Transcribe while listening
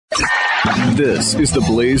This is the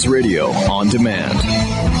Blaze Radio On Demand.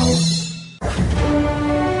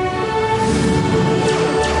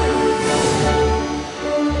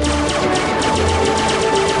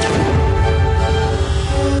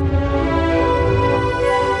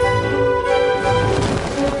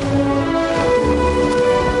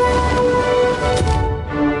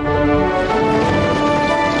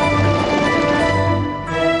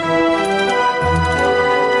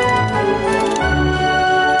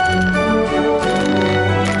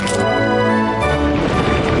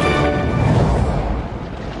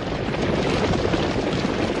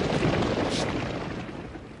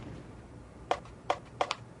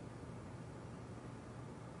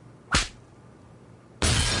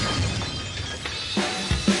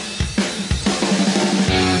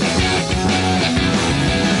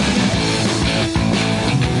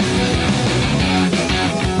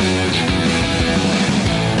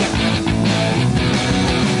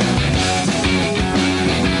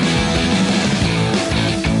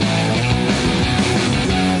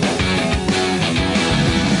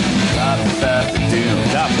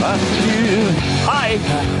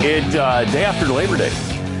 Day after Labor Day.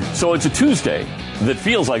 So it's a Tuesday that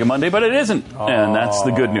feels like a Monday, but it isn't. And that's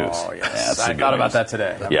the good news. Yes. I thought about that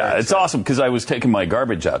today. Yeah, it's awesome because I was taking my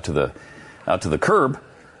garbage out to the curb,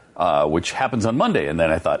 which happens on Monday. And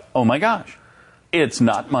then I thought, oh my gosh, it's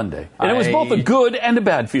not Monday. And it was both a good and a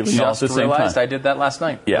bad feeling all at the same time. I did that last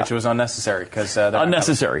night, which was unnecessary.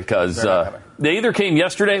 Because they either came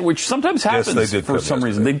yesterday, which sometimes happens for some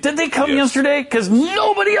reason. Did they come yesterday? Because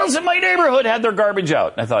nobody else in my neighborhood had their garbage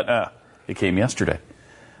out. And I thought, it came yesterday.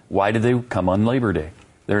 Why did they come on Labor Day?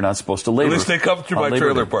 They're not supposed to labor. At least they come through my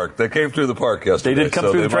trailer park. They came through the park yesterday. They did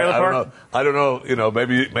come through the trailer park? I don't know.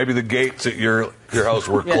 Maybe the gates at your house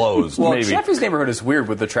were closed. Well, maybe. Jeffrey's neighborhood is weird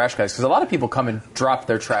with the trash guys because a lot of people come and drop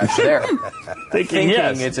their trash there, thinking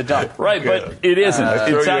it's a dump. Right, but it isn't.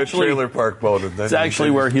 It's actually a trailer park boat. And then it's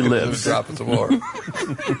actually where he lives. Drop it some more.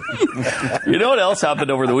 You know what else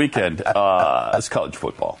happened over the weekend? It's college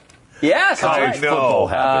football. Yes, college football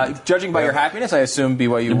happened. Judging by your happiness, I assume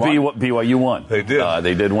BYU won. BYU won. They did.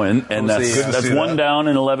 They did win, and that's one down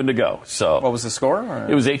and 11 to go. So what was the score?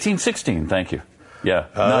 It was 18-16. Thank you. Yeah,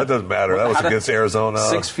 that doesn't matter. That was against Arizona.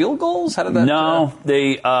 6 field goals? How did that? No,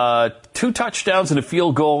 they 2 touchdowns and a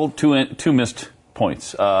field goal, two missed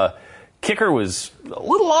points. Kicker was a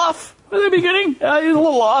little off at the beginning. He was a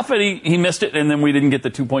little off, and he missed it, and then we didn't get the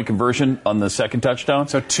 2-point conversion on the second touchdown.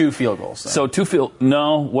 So 2 field goals. Then. So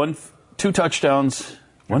 2 touchdowns,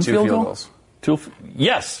 1 field goal. 2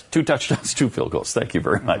 touchdowns, 2 field goals. Thank you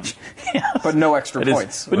very much. But no extra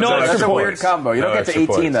points. But no extra That's points. a weird combo. You don't get to 18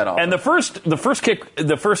 points. that often. And the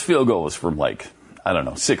first field goal was from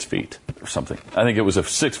 6 feet or something. I think it was a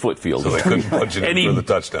 6-foot field goal. So they couldn't punch it in for the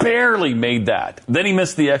touchdown. And he barely made that. Then he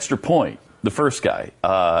missed the extra point, the first guy.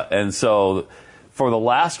 And so for the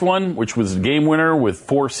last one, which was the game winner with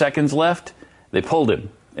 4 seconds left, they pulled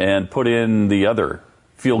him and put in the other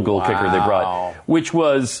field goal kicker they brought, which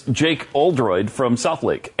was Jake Oldroyd from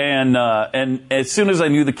Southlake. And as soon as I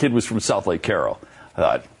knew the kid was from Southlake Carroll, I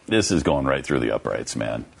thought, this is going right through the uprights,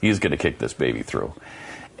 man. He's going to kick this baby through.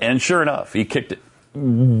 And sure enough, he kicked it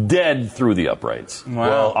dead through the uprights. Wow.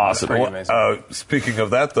 Well, awesome. Speaking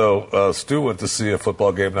of that, though, Stu went to see a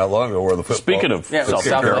football game not long ago where the football... Speaking of South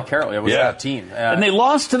Carroll, it was that team. And they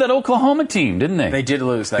lost to that Oklahoma team, didn't they? They did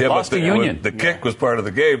lose. They lost to Union. The kick was part of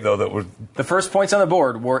the game, though. That was the first points on the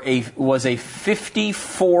board was a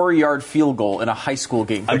 54-yard field goal in a high school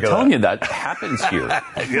game. I'm telling you, that happens here.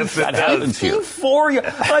 Yes, that happens here. 54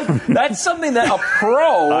 that's something that a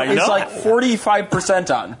pro is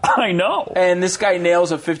 45% on. I know. And this guy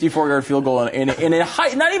nails a 54-yard field goal in a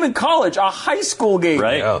high, not even college, a high school game.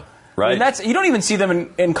 Right. Yeah. Right. And you don't even see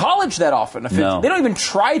them in college that often. No. They don't even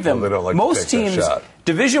try them. No, they don't like most to take teams, that shot.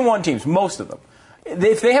 Division I teams, most of them,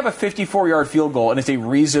 if they have a 54-yard field goal and it's a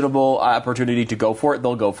reasonable opportunity to go for it,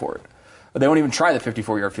 they'll go for it. They won't even try the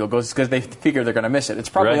 54-yard field goals because they figure they're going to miss it. It's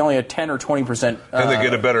probably only a 10 or 20%. And they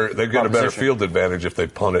get a better field advantage if they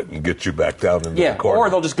punt it and get you back down into the corner. Or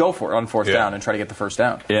they'll just go for it on fourth down and try to get the first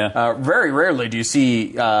down. Yeah. Very rarely do you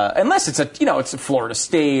see, unless it's a Florida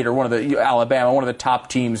State or one of the Alabama, one of the top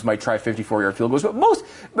teams might try 54-yard field goals. But most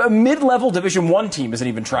mid-level Division I team isn't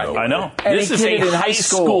even trying. I know. And this is a high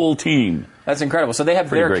school team. That's incredible. So they have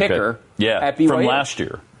their kicker at BYU. From last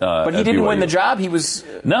year. But he didn't win the job.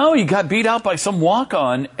 No, he got beat out by some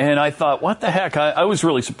walk-on, and I thought, what the heck? I was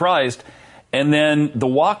really surprised. And then the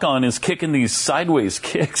walk-on is kicking these sideways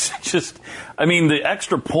kicks. The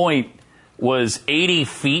extra point was 80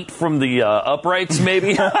 feet from the uprights,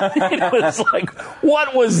 maybe. It was like,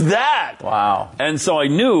 what was that? Wow. And so I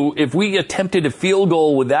knew if we attempted a field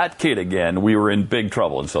goal with that kid again, we were in big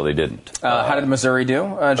trouble, and so they didn't. How did Missouri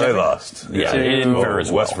do, Jeffy? They lost. Yeah, they didn't fare as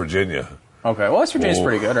well. West Virginia. Okay, well, West Virginia's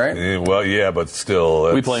pretty good, right? Yeah, well, yeah, but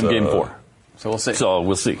still. We play in Game 4. So we'll see. So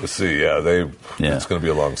we'll see. Let's see, it's going to be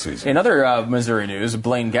a long season. In other Missouri news,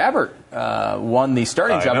 Blaine Gabbert won the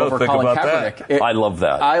starting job over Colin Kaepernick. I love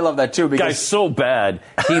that. I love that, too. Because guy's so bad,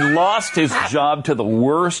 he lost his job to the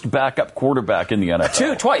worst backup quarterback in the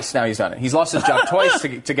NFL. Twice now he's done it. He's lost his job twice to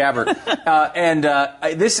Gabbert.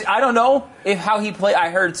 I don't know how he played. I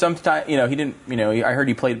heard sometime, he didn't, I heard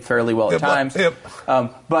he played fairly well at times.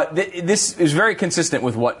 But this is very consistent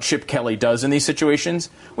with what Chip Kelly does in these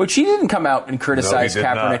situations, which he didn't come out and criticize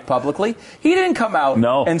Kaepernick publicly. He didn't come out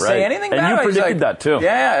and say anything bad. And you predicted that, too.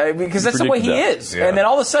 Yeah, because that's the way he is. Yeah. And then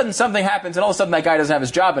all of a sudden something happens, and all of a sudden that guy doesn't have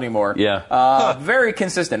his job anymore. Yeah. Very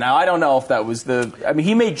consistent. Now, I don't know if that was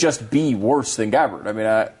he may just be worse than Gabbert. I mean,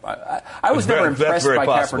 I was never impressed by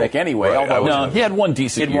Kaepernick anyway. Right. Although he had one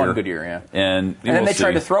decent year. He had one good year, yeah. And then they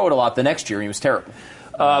tried to throw it a lot the next year, and he was terrible.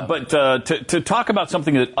 But to talk about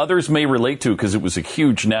something that others may relate to, because it was a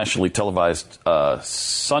huge nationally televised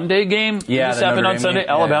Sunday game. Yeah, this happened on Sunday.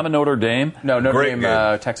 Yeah. Alabama, Notre Dame. No, Notre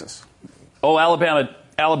Dame, Texas. Oh, Alabama.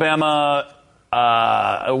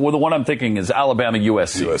 Well, the one I'm thinking is Alabama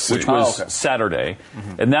USC. Which was Saturday,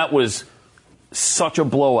 and that was such a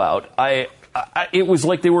blowout. It was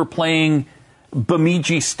like they were playing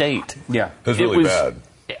Bemidji State. Yeah, it was really bad.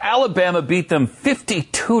 Alabama beat them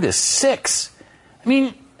 52-6. I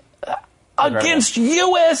mean, against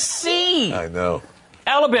USC. I know.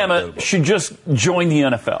 Alabama should just join the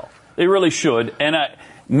NFL. They really should. And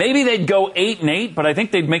maybe they'd go 8-8, but I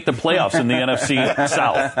think they'd make the playoffs in the NFC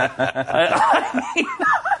South.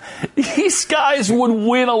 These guys would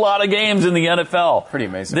win a lot of games in the NFL. Pretty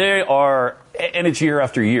amazing. They are, and it's year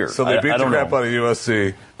after year. So they beat the crap out of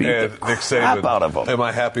USC. Beat and the Nick crap Saban. Out of them. Am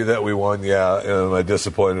I happy that we won? Yeah. Am I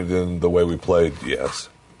disappointed in the way we played? Yes.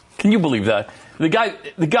 Can you believe that? The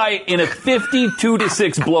guy in a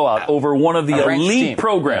 52-6 blowout over one of the elite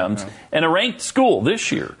programs and a ranked school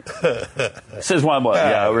this year says, "Well,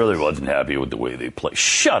 I really wasn't happy with the way they play."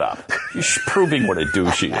 Shut up! You're proving what a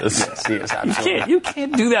douche he is. Yes, he is, absolutely. You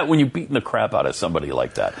can't do that when you're beating the crap out of somebody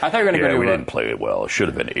like that. I thought you were going to go to. We didn't play it well. It should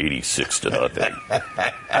have been 86-0. I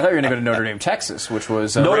thought you were going to go to Notre Dame, Texas, which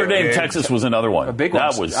was Notre Dame, Texas was another one. A big one.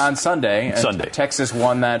 That was on Sunday. Texas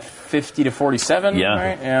won that 50-47. Yeah,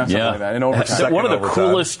 right? Something like that in overtime. One of the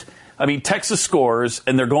coolest. I mean, Texas scores,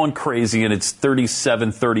 and they're going crazy, and it's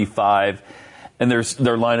 37-35, and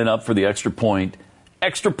they're lining up for the extra point.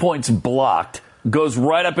 Extra point's blocked, goes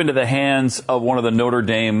right up into the hands of one of the Notre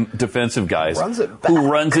Dame defensive guys, who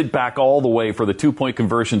runs it back all the way for the 2-point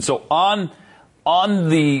conversion. So on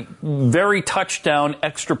the very touchdown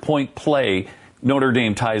extra point play, Notre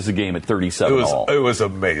Dame ties the game at 37-all. It was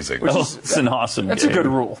amazing. It's an awesome That's game. a good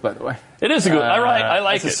rule, by the way. It is a good. I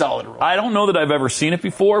like it. It's a solid rule. I don't know that I've ever seen it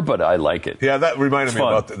before, but I like it. Yeah, that reminded me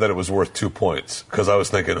about that it was worth 2 points, because I was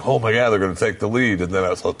thinking, oh my God, they're going to take the lead, and then I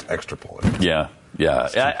was like, extra point. Yeah.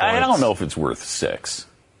 I don't know if it's worth 6.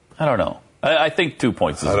 I don't know. I think 2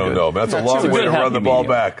 points is good. I don't know. That's a long way to run the ball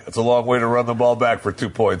back. It's a long way to run the ball back for 2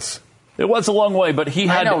 points. It was a long way, but he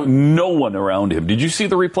had no one around him. Did you see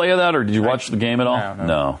the replay of that, or did you watch the game at all?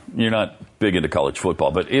 No. You're not big into college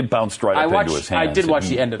football, but it bounced right up into his hands. I did watch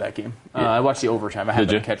the end of that game. I watched the overtime. I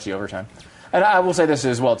happened to catch the overtime. And I will say this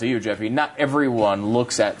as well to you, Jeffy. Not everyone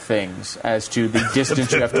looks at things as to the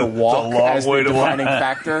distance you have to walk as the defining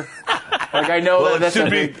factor. Like, I know it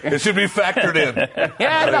should be factored in.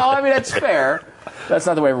 Yeah, no, I mean, that's fair. That's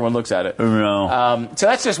not the way everyone looks at it. No. So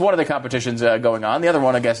that's just one of the competitions going on. The other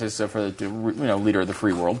one, I guess, is for the leader of the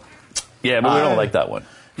free world. Yeah, but we don't like that one.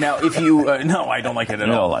 Now, if you no, I don't like it at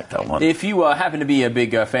all. I don't like that one. If you happen to be a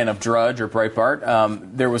big fan of Drudge or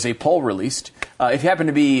Breitbart, there was a poll released. If you happen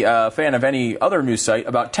to be a fan of any other news site,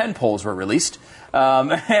 about 10 polls were released.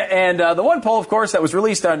 And the one poll, of course, that was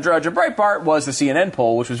released on Drudge and Breitbart was the CNN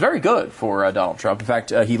poll, which was very good for Donald Trump. In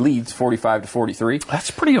fact, he leads 45-43.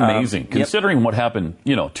 That's pretty amazing, considering what happened,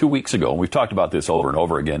 2 weeks ago. And we've talked about this over and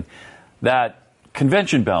over again. That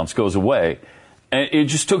convention bounce goes away. And it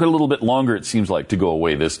just took a little bit longer, it seems like, to go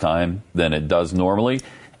away this time than it does normally.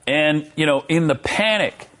 And, in the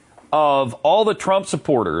panic of all the Trump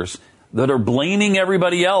supporters that are blaming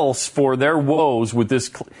everybody else for their woes with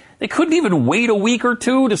this, they couldn't even wait a week or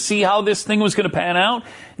two to see how this thing was going to pan out.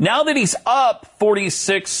 Now that he's up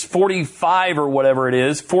 46, 45 or whatever it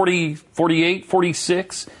is, 40, 48,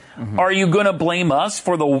 46, are you going to blame us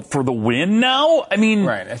for the win now? I mean,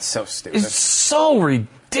 right, it's so stupid. It's so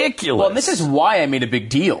ridiculous. ridiculous. Well, this is why I made a big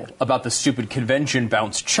deal about the stupid convention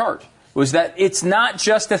bounce chart. Was that it's not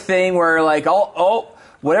just a thing where like,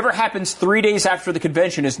 whatever happens 3 days after the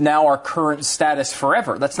convention is now our current status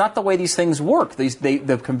forever. That's not the way these things work.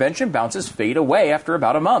 The convention bounces fade away after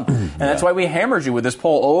about a month. And that's why we hammered you with this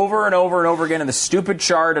poll over and over and over again, and the stupid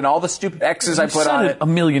chart and all the stupid X's I put on it. a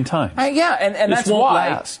million times. And This that's won't why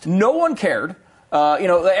last. no one cared.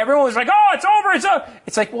 Everyone was like, "Oh, it's over, it's over."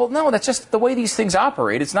 It's like, well, no, that's just the way these things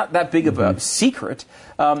operate. It's not that big of a secret.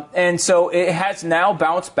 And so it has now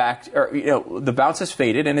bounced back, the bounce has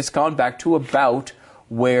faded, and it's gone back to about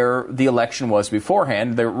where the election was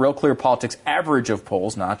beforehand. The Real Clear Politics average of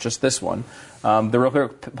polls, not just this one, the Real Clear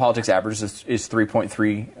Politics average is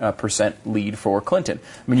 3.3% lead for Clinton.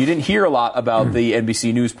 I mean, you didn't hear a lot about the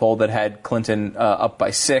NBC News poll that had Clinton up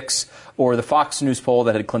by 6, or the Fox News poll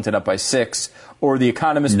that had Clinton up by 6, or the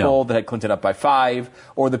Economist poll that had Clinton up by 5,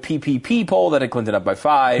 or the PPP poll that had Clinton up by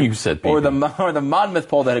 5, You said or the Monmouth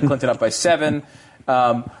poll that had Clinton up by 7.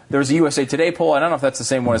 There was a USA Today poll. I don't know if that's the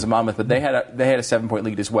same one as a Monmouth, but they had a 7-point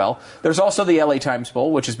lead as well. There's also the LA Times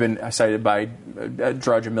poll, which has been cited by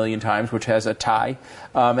Drudge a million times, which has a tie,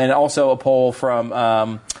 and also a poll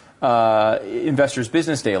from Investors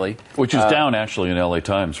Business Daily, Which is down actually in LA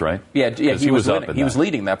Times, right? Yeah, he was up. winning. He was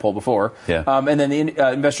leading that poll before. Yeah. And then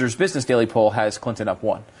the Investors Business Daily poll has Clinton up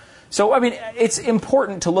 1. So I mean, it's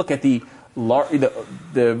important to look at the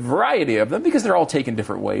variety of them because they're all taken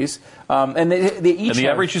different ways, and they each. And the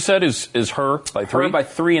average you said is her by 3. Her by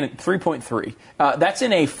 3.3. That's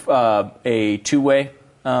in a two-way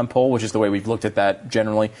poll, which is the way we've looked at that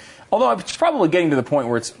generally. Although it's probably getting to the point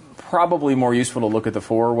where it's probably more useful to look at the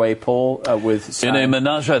 4-way poll with in a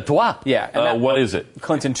ménage à trois. Yeah. And what is it?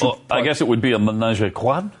 Clinton 2. I guess it would be a ménage à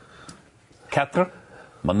quoi? Quatre?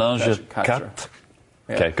 Ménage à quatre.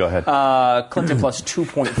 Yeah. Okay, go ahead. Clinton plus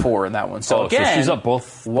 2.4 in that one. So so she's up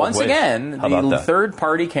both once ways. again, How about the that?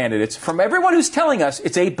 third-party candidates, from everyone who's telling us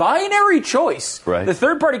it's a binary choice, Right. the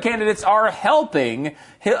third-party candidates are helping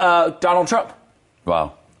Donald Trump.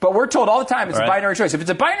 Wow. But we're told all the time it's a Right. binary choice. If it's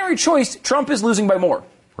a binary choice, Trump is losing by more.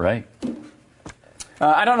 Right.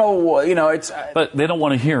 I don't know, it's... But they don't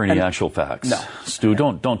want to hear any actual facts. No. Stu,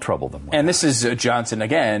 don't trouble them. And this is Johnson,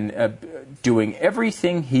 again, doing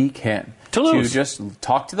everything he can To lose. just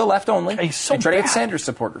talk to the left only He's so and try to get bad. Sanders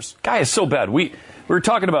supporters. Guy is so bad. We were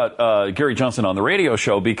talking about Gary Johnson on the radio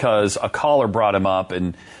show because a caller brought him up,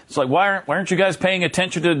 and it's like, why aren't you guys paying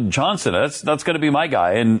attention to Johnson? That's going to be my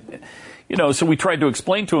guy. And so we tried to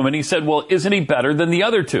explain to him, and he said, well, isn't he better than the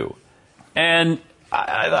other two? And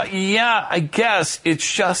I thought, yeah, I guess it's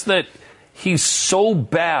just that he's so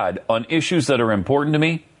bad on issues that are important to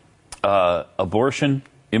me, abortion,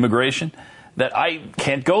 immigration, that I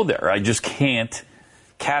can't go there. I just can't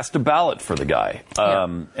cast a ballot for the guy.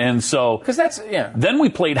 And so... Because that's, Then we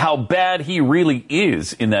played how bad he really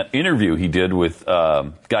is in that interview he did with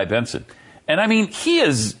Guy Benson. And I mean, he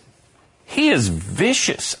is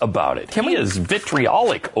vicious about it. He is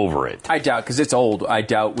vitriolic over it. I doubt, because it's old, I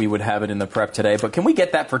doubt we would have it in the prep today. But can we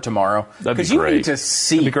get that for tomorrow? That'd be Because you great. need to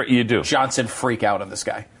see That'd be great. You do. Johnson freak out on this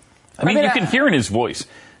guy. I mean, you can hear in his voice,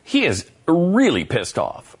 he is really pissed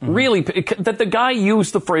off. Really, that the guy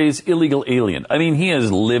used the phrase illegal alien. I mean, he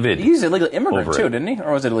is livid. He used illegal immigrant, over too, it. didn't he?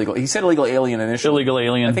 Or was it illegal? He said illegal alien initially. Illegal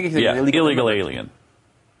alien? I think he said yeah, illegal alien.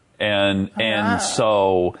 And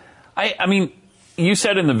so, I mean, you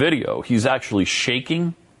said in the video, he's actually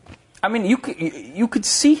shaking. I mean, you could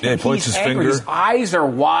see him. Yeah, he points he's his angry. finger. His eyes are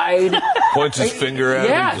wide. Points his finger at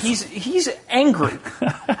Yeah, him. he's angry.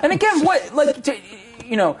 And again,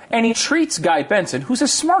 and he treats Guy Benson, who's a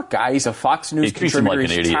smart guy. He's a Fox News He treats him like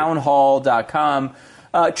contributor. an He's idiot. townhall.com.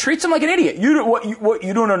 Treats him like an idiot. What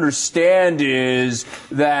you don't understand is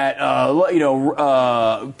that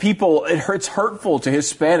people. It's hurtful to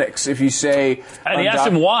Hispanics if you say. And he asked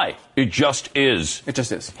him why. It just is. It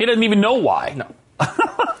just is. He doesn't even know why. No.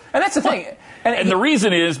 And that's the thing. And the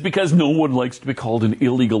reason is because no one likes to be called an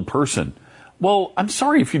illegal person. Well, I'm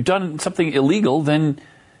sorry, if you've done something illegal, then,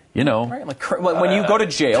 Right, like when you go to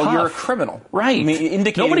jail, tough. you're a criminal. Right. I mean,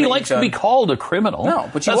 indicating nobody that likes you've to be done- called a criminal. No,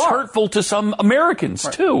 but you That's are. hurtful to some Americans,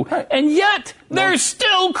 too. Right. And yet, they're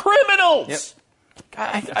still criminals. Yep.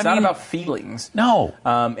 I It's not about feelings. No.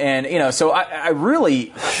 So I really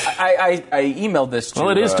emailed this to... Well,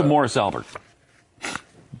 it is to Morris Albert.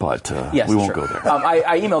 But Yes, we won't sure. go there.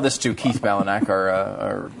 I emailed this to Keith Balanak,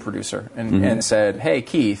 our producer, and said, hey,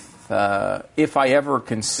 Keith, if I ever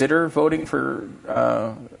consider voting for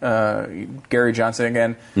Gary Johnson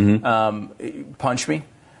again, punch me.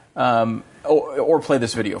 Or play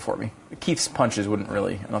this video for me. Keith's punches wouldn't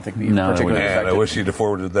really, I don't think, be particularly Man, effective. I wish he'd have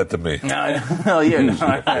forwarded that to me. I know you'll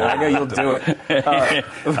do it. I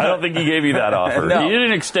don't think he gave you that offer. No. You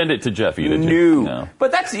didn't extend it to Jeffy, did you? No.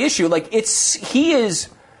 But that's the issue. Like, it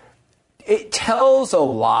tells a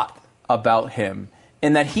lot about him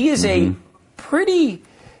in that he is a pretty,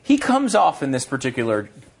 he comes off in this particular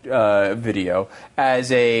video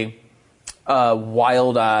as a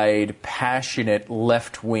wild-eyed, passionate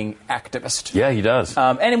left-wing activist. Yeah, he does.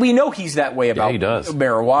 And we know he's that way about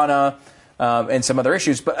marijuana and some other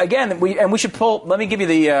issues. But again, we should pull. Let me give you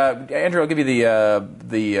the Andrew. I'll give you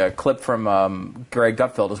the clip from Greg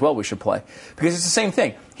Gutfeld as well. We should play because it's the same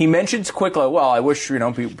thing. He mentions quickly. Well, I wish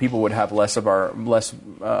people would have less government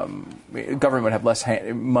would have less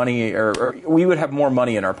money, or we would have more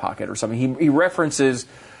money in our pocket, or something. He references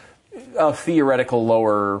a theoretical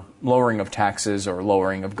lowering of taxes or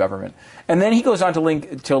lowering of government. And then he goes on to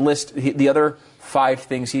list the other 5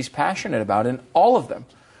 things he's passionate about, and all of them,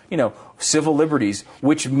 civil liberties,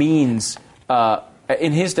 which means,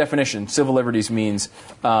 in his definition, civil liberties means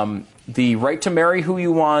the right to marry who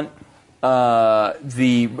you want,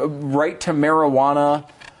 the right to marijuana,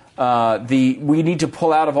 we need to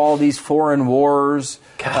pull out of all these foreign wars.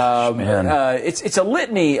 Gosh, man. It's a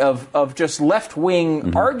litany of just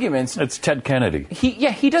left-wing arguments. It's Ted Kennedy.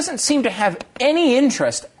 He doesn't seem to have any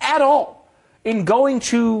interest at all in going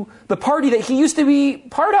to the party that he used to be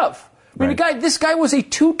part of. I mean, this guy was a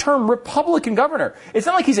 2-term Republican governor. It's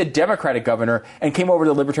not like he's a Democratic governor and came over to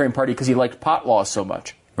the Libertarian Party because he liked pot laws so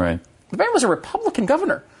much. Right. The man was a Republican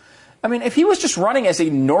governor. I mean, if he was just running as a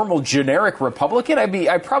normal, generic Republican,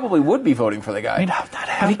 I probably would be voting for the guy. I mean, how'd that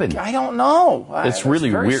happen? I don't know. It's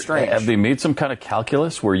really weird. Strange. Have they made some kind of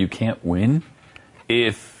calculus where you can't win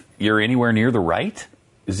if you're anywhere near the right?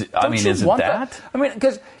 Is it that? I mean,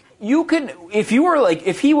 because you can, if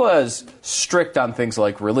he was strict on things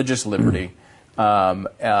like religious liberty,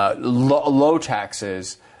 low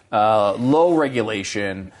taxes, low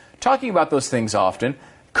regulation, talking about those things often,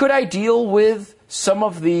 could I deal with some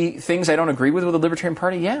of the things I don't agree with the Libertarian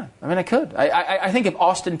Party? Yeah. I mean, I could. I think if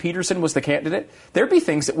Austin Peterson was the candidate, there'd be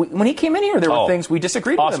things that when he came in here, there were things we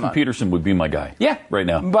disagreed with him on. Austin Peterson would be my guy. Yeah. Right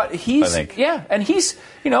now. But he's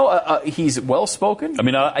well-spoken. I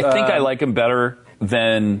mean, I think I like him better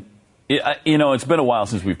than, it's been a while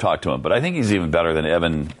since we've talked to him, but I think he's even better than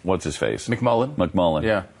Evan, what's-his-face? McMullen.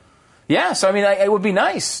 Yeah. Yeah, so I mean, it would be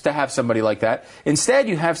nice to have somebody like that. Instead,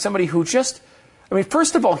 you have somebody who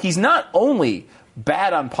first of all, he's not only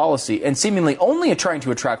bad on policy and seemingly only trying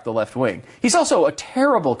to attract the left wing. He's also a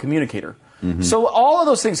terrible communicator. So all of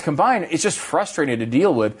those things combined, it's just frustrating to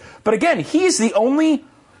deal with. But again, he's the only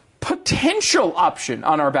potential option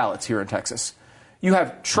on our ballots here in Texas. You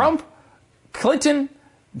have Trump, Clinton,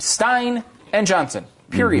 Stein, and Johnson.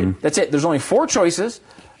 Period. That's it. There's only 4 choices.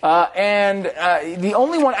 And the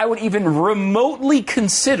only one I would even remotely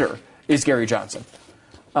consider is Gary Johnson.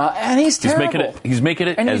 And he's terrible. He's making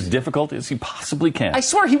it as difficult as he possibly can. I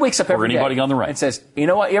swear he wakes up every day. For anybody on the right. And says, you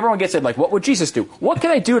know what? Everyone gets it like, what would Jesus do? What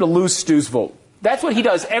can I do to lose Stu's vote? That's what he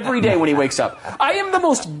does every day when he wakes up. I am the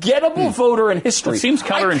most gettable voter in history. It seems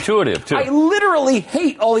counterintuitive, too. I literally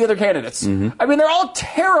hate all the other candidates. I mean, they're all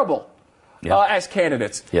terrible as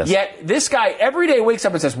candidates. Yes. Yet this guy every day wakes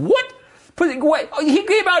up and says, what? He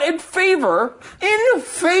came out in favor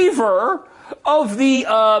of the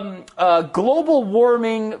global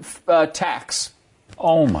warming tax.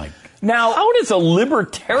 Oh my! Now, how does a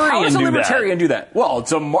libertarian do that? Well,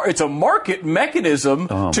 it's a market mechanism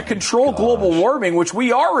to control global warming, which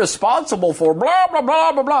we are responsible for. Blah blah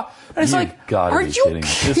blah blah blah. And it's are you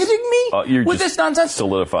kidding me with this nonsense?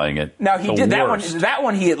 Solidifying it. Now he did that one. That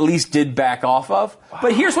one he at least did back off of.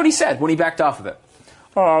 But here's what he said when he backed off of it.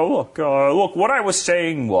 Look. What I was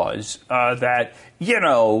saying was that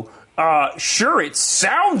sure, it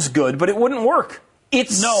sounds good, but it wouldn't work.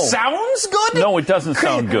 Sounds good? No, it doesn't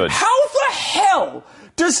sound good. How the hell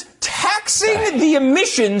does taxing the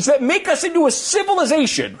emissions that make us into a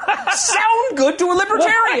civilization sound good to a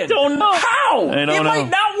libertarian? I don't know. How? I don't know. It might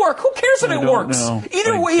not work. Who cares if it works?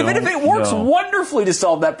 Either way, even if it works wonderfully to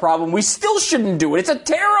solve that problem, we still shouldn't do it. It's a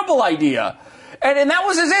terrible idea. And that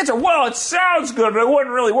was his answer. Well, it sounds good, but it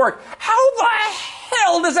wouldn't really work. How the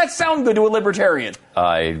hell does that sound good to a libertarian?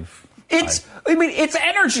 It's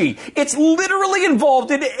energy. It's literally involved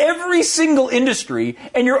in every single industry,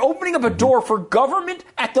 and you're opening up a door for government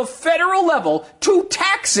at the federal level to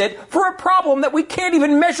tax it for a problem that we can't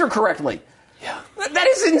even measure correctly. Yeah. That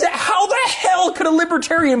is how the hell could a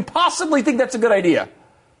libertarian possibly think that's a good idea?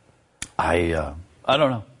 I don't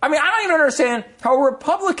know. I mean, I don't even understand how a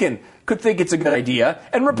Republican could think it's a good idea,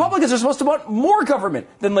 and Republicans are supposed to want more government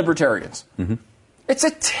than libertarians. Mm-hmm. It's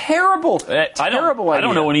a terrible idea. I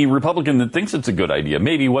don't know any Republican that thinks it's a good idea.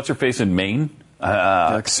 Maybe what's her face in Maine?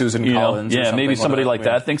 Like Susan Collins. Yeah, maybe somebody like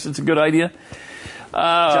that thinks it's a good idea.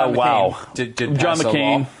 John McCain wow. did John pass a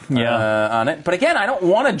McCain, law, on it. But again, I don't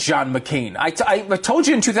want a John McCain. I told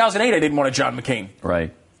you in 2008 I didn't want a John McCain.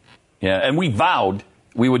 Right. Yeah, and we vowed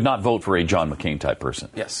we would not vote for a John McCain type person.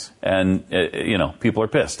 Yes. And, people are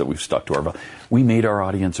pissed that we've stuck to our vow. We made our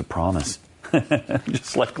audience a promise.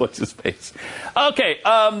 Just like Glix's face. Okay,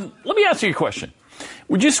 let me ask you a question.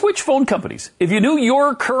 Would you switch phone companies if you knew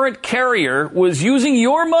your current carrier was using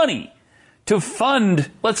your money to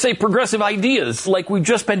fund, let's say, progressive ideas like we've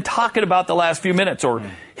just been talking about the last few minutes, or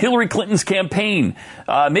Hillary Clinton's campaign?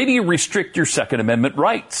 Maybe you restrict your Second Amendment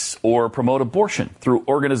rights or promote abortion through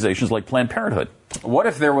organizations like Planned Parenthood. What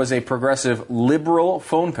if there was a progressive liberal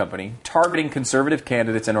phone company targeting conservative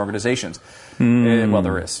candidates and organizations? Well,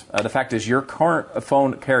 there is. The fact is, your current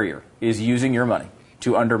phone carrier is using your money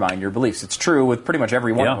to undermine your beliefs. It's true with pretty much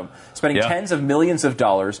every one of them. Spending tens of millions of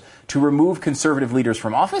dollars to remove conservative leaders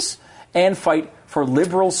from office and fight for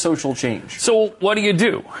liberal social change. So what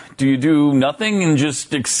do? Do you do nothing and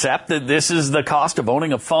just accept that this is the cost of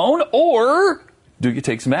owning a phone? Or do you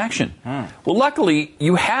take some action? Well, luckily,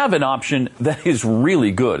 you have an option that is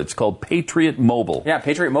really good. It's called Patriot Mobile. Yeah,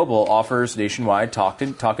 Patriot Mobile offers nationwide talk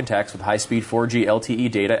and text with high-speed 4G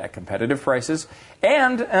LTE data at competitive prices.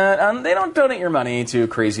 And they don't donate your money to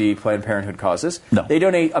crazy Planned Parenthood causes. No. They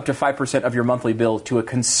donate up to 5% of your monthly bill to a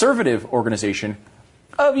conservative organization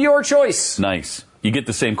of your choice. Nice. You get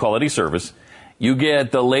the same quality service. You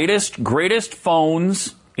get the latest, greatest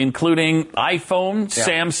phones, including iPhone,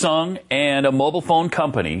 Samsung, and a mobile phone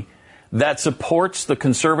company that supports the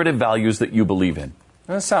conservative values that you believe in.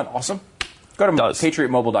 Doesn't that sound awesome? Go to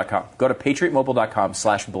patriotmobile.com. Go to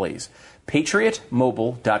patriotmobile.com/blaze.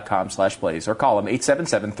 patriotmobile.com/blaze, or call them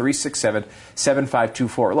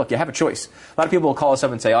 877-367-7524. Look, you have a choice. A lot of people will call us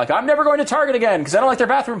up and say, like, I'm never going to Target again because I don't like their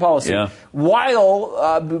bathroom policy. Yeah.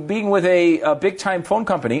 While being with a big-time phone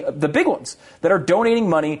company, the big ones, that are donating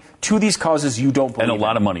money to these causes you don't believe in. And a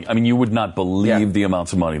lot of money. I mean, you would not believe the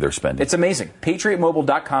amounts of money they're spending. It's amazing.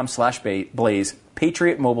 patriotmobile.com/blaze.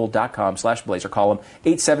 patriotmobile.com/blaze, or call them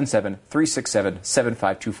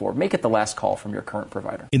 877-367-7524. Make it the last call from your current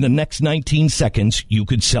provider. In the next 19 seconds, you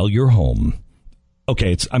could sell your home.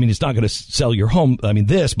 Okay, it's not going to sell your home, but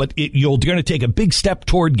you're going to take a big step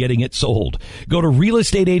toward getting it sold. Go to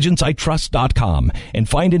realestateagentsitrust.com and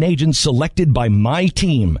find an agent selected by my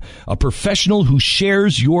team, a professional who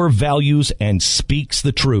shares your values and speaks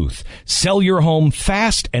the truth. Sell your home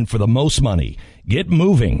fast and for the most money. Get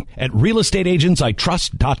moving at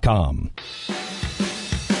realestateagentsitrust.com.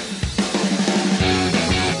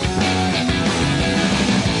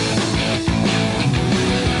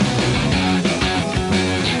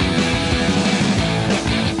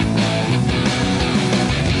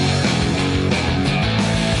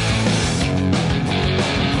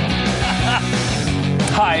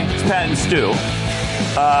 Hi, it's Pat and Stu.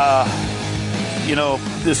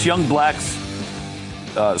 This young black's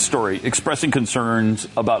story expressing concerns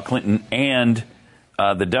about Clinton and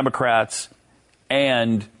the Democrats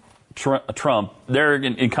and Trump. They're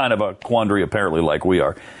in kind of a quandary, apparently, like we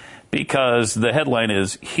are, because the headline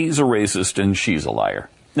is, he's a racist and she's a liar.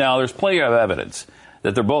 Now, there's plenty of evidence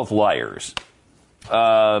that they're both liars.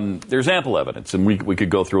 There's ample evidence, and we could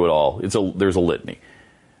go through it all. There's a litany.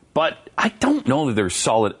 But I don't know that there's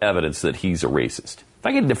solid evidence that he's a racist. If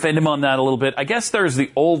I could defend him on that a little bit, I guess there's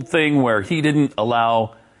the old thing where he didn't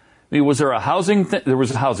allow. Was there a housing? There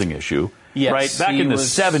was a housing issue, yes, right? Back in the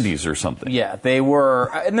 70s or something. Yeah, they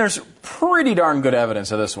were, and there's pretty darn good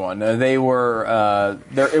evidence of this one. They were.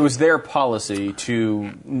 It was their policy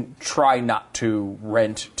to try not to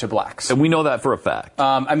rent to blacks, and we know that for a fact.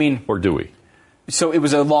 Or do we? So it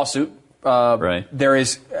was a lawsuit. Right. There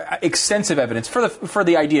is extensive evidence for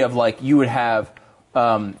the idea of, like, you would have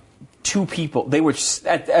two people. They were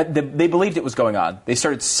they believed it was going on. They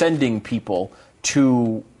started sending people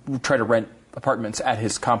to try to rent apartments at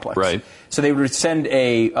his complex. Right. So they would send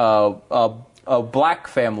a black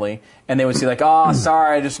family, and they would say, like,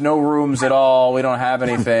 sorry, just no rooms at all. We don't have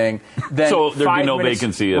anything. Then so there'd be no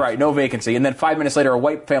vacancy. Right, no vacancy. And then 5 minutes later, a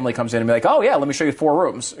white family comes in and be like, oh, yeah, let me show you 4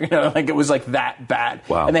 rooms. Like, it was like that bad.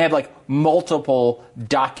 Wow. And they had, like, multiple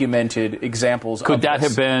documented examples Could of that this.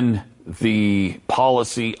 have been the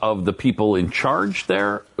policy of the people in charge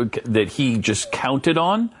there that he just counted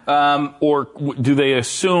on? Or do they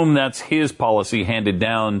assume that's his policy handed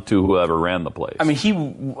down to whoever ran the place?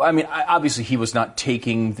 Obviously he was not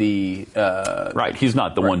taking the... right, he's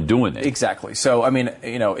not the one doing it. Exactly. So,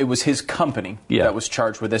 it was his company that was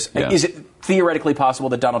charged with this. Yeah. Is it theoretically possible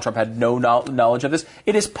that Donald Trump had no knowledge of this?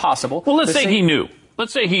 It is possible. Well, let's say he knew.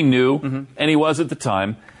 Let's say he knew, and he was at the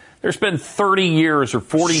time. There's been 30 years or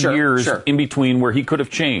 40 years in between where he could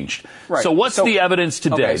have changed. Right. So what's the evidence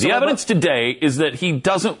today? Okay, the evidence today is that he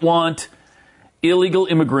doesn't want illegal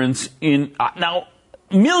immigrants in... now,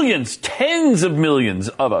 millions, tens of millions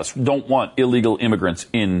of us don't want illegal immigrants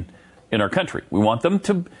in our country. We want them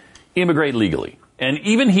to immigrate legally. And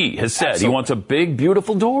even he has said he wants a big,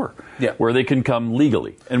 beautiful door where they can come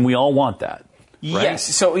legally. And we all want that. Right? Yes.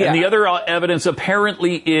 So, And the other evidence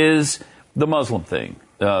apparently is the Muslim thing.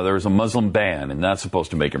 There's a Muslim ban, and that's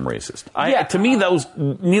supposed to make him racist. To me,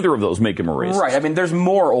 neither of those make him a racist. Right. There's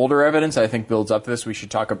more older evidence I think builds up to this. We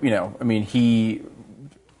should talk. He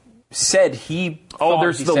said he.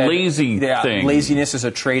 There's the lazy thing. Laziness is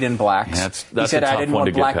a trade in blacks. That's he said, a tough I didn't one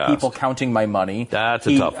want to black get past. people counting my money. That's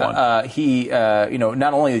a tough one. He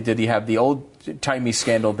not only did he have the old-timey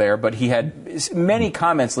scandal there, but he had many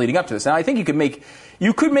comments leading up to this. Now, I think you could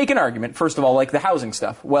make an argument, first of all, like the housing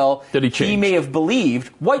stuff. Well, he may have believed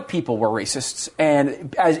white people were racists,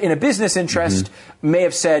 and as in a business interest, may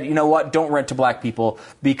have said, you know what, don't rent to black people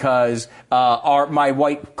because my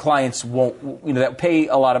white clients won't, that pay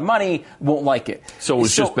a lot of money, won't like it. So it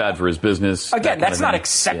was just bad for his business. Again, that's not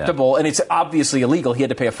acceptable, and it's obviously illegal. He had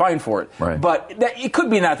to pay a fine for it. Right. But it could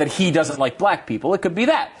be not that he doesn't like black people. It could be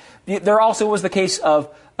that. There also was the case of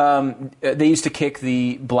they used to kick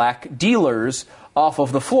the black dealers off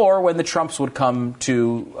of the floor when the Trumps would come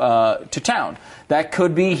to town. That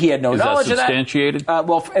could be he had no knowledge of that. Is that substantiated?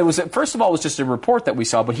 Well, it was first of all it was just a report that we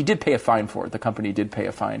saw, but he did pay a fine for it. The company did pay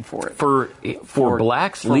a fine for it for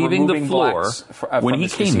blacks leaving the floor when he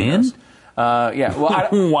came in. Wow.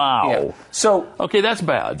 Yeah. So okay, that's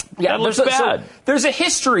bad. Yeah, that looks bad. So there's a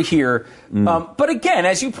history here, but again,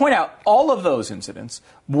 as you point out, all of those incidents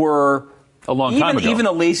were. A long time ago. Even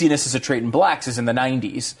the laziness is a trait in blacks is in the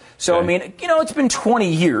 90s. So, it's been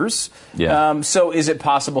 20 years. Yeah. So is it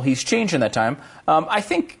possible he's changed in that time? I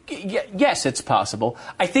think, yes, it's possible.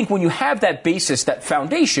 I think when you have that basis, that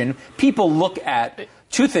foundation, people look at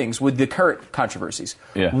two things with the current controversies.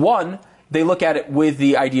 Yeah. One, they look at it with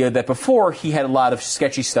the idea that before he had a lot of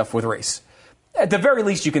sketchy stuff with race. At the very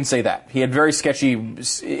least, you can say that. He had very sketchy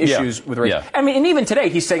issues with race. Yeah. And even today,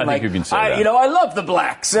 he's saying, I love the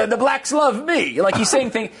blacks. The blacks love me. Like, he's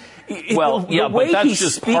saying things. But that's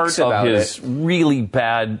just part of his really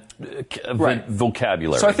bad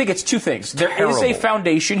vocabulary. So I think it's two things. There is a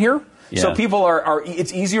foundation here. Yeah. So people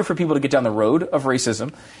it's easier for people to get down the road of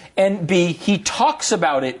racism. And B, he talks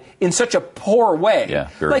about it in such a poor way. Yeah,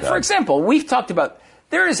 for example, we've talked about,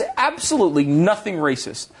 there is absolutely nothing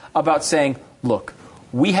racist about saying, look,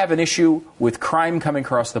 we have an issue with crime coming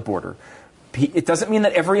across the border. It doesn't mean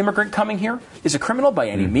that every immigrant coming here is a criminal by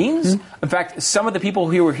any means. In fact, some of the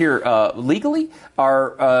people who are here legally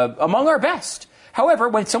are among our best. However,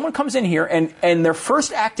 when someone comes in here and their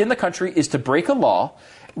first act in the country is to break a law,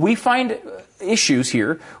 we find issues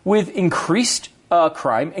here with increased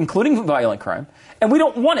crime, including violent crime, and we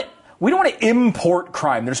don't want it. We don't want to import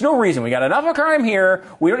crime. There's no reason. We got enough of crime here.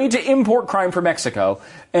 We don't need to import crime from Mexico.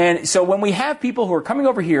 And so when we have people who are coming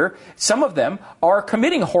over here, some of them are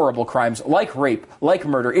committing horrible crimes like rape, like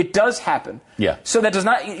murder. It does happen. Yeah. So that does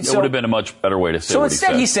not... It would have been a much better way to say what he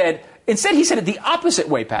said. So instead he said it the opposit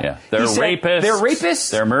way, Pat. Yeah. They're rapists. They're rapists.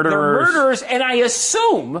 They're murderers. They're murderers. And I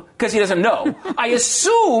assume, because he doesn't know, I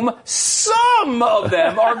assume some of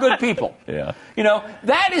them are good people. Yeah.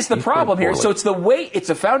 That is the problem here. So it's it's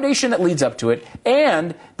a foundation that leads up to it.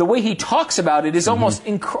 And the way he talks about it is almost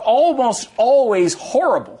always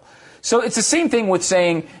horrible. So it's the same thing with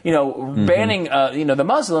saying, banning, the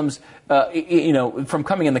Muslims, from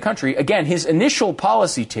coming in the country. Again, his initial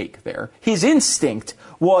policy take there, his instinct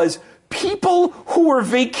was people who were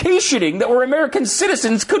vacationing that were American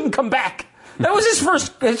citizens couldn't come back. That was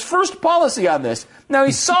his first policy on this. Now,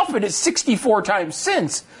 he's softened it 64 times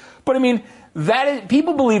since. But,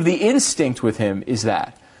 people believe the instinct with him is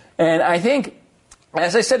that. And I think,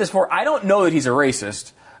 as I said this before, I don't know that he's a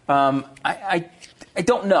racist. I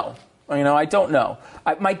don't know. I don't know.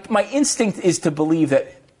 My instinct is to believe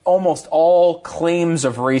that almost all claims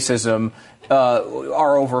of racism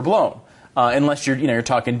are overblown, unless you're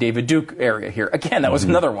talking David Duke area here. Again, that was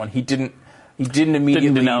another one. He didn't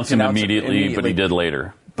immediately denounce him immediately, but he did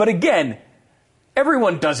later. But again,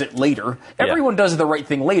 Everyone does it later. Everyone does the right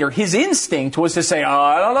thing later. His instinct was to say,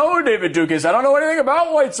 I don't know who David Duke is. I don't know anything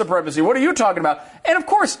about white supremacy. What are you talking about? And, of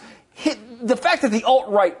course, the fact that the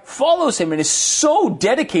alt-right follows him and is so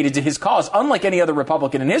dedicated to his cause, unlike any other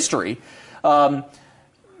Republican in history,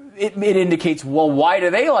 it indicates, well, why do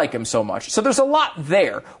they like him so much? So there's a lot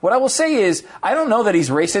there. What I will say is, I don't know that he's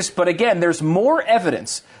racist, but again, there's more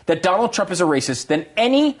evidence that Donald Trump is a racist than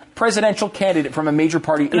any presidential candidate from a major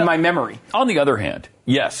party in my memory. On the other hand,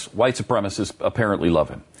 yes, white supremacists apparently love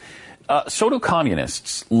him. So do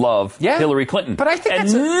communists love Hillary Clinton. But I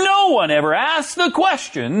think no one ever asks the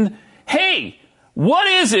question, hey, what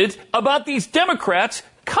is it about these Democrats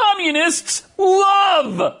communists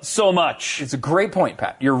love so much? It's a great point,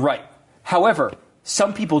 Pat. You're right. However,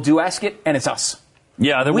 some people do ask it, and it's us.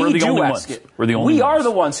 Yeah, we're the only ones. We're the only ones. We are the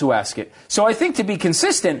ones who ask it. So I think to be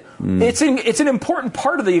consistent, it's an important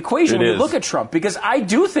part of the equation when you look at Trump, because I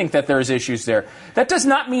do think that there's issues there. That does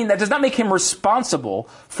not make him responsible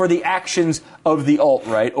for the actions of the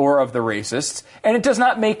alt-right or of the racists, and it does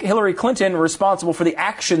not make Hillary Clinton responsible for the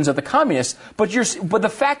actions of the communists. But the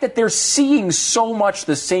fact that they're seeing so much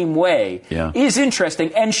the same way is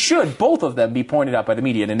interesting, and should both of them be pointed out by the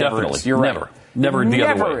media. And never is. You're right. Never the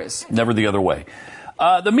other way. Never the other way.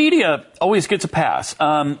 The media always gets a pass,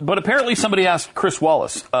 but apparently somebody asked Chris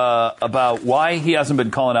Wallace about why he hasn't been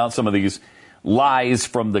calling out some of these lies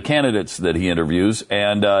from the candidates that he interviews,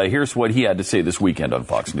 and here's what he had to say this weekend on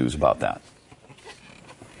Fox News about that.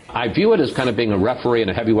 I view it as kind of being a referee in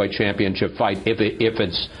a heavyweight championship fight. If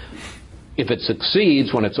it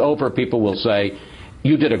succeeds, when it's over, people will say,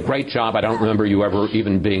 you did a great job. I don't remember you ever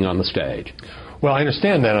even being on the stage. Well, I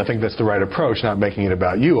understand that. I think that's the right approach, not making it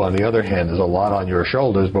about you. On the other hand, there's a lot on your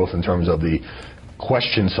shoulders, both in terms of the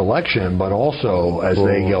question selection, but also as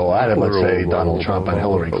they go at it, let's say Donald Trump and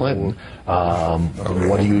Hillary Clinton,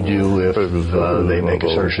 what do you do if they make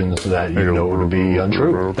assertions that you know to be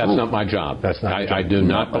untrue? That's not my job. That's not I do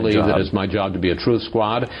not believe that it's my job to be a truth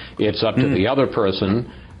squad. It's up to the other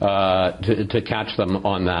person to catch them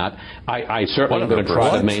on that. I certainly am going to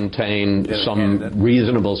try to maintain some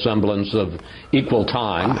reasonable semblance of equal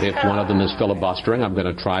time. If one of them is filibustering, I'm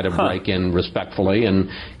going to try to break in respectfully and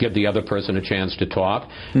give the other person a chance to talk.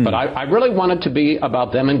 But I really want it to be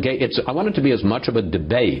about them engage. I want it to be as much of a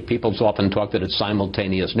debate. People often talk that it's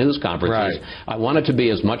simultaneous news conferences. Right. I want it to be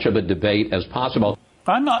as much of a debate as possible.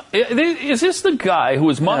 I'm not. Is this the guy who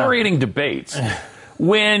was moderating debates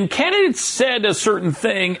when candidates said a certain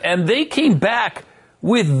thing and they came back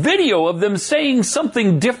with video of them saying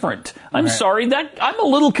something different? I'm sorry, I'm a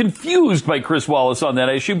little confused by Chris Wallace on that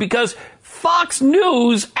issue, because Fox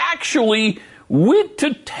News actually went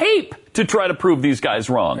to tape to try to prove these guys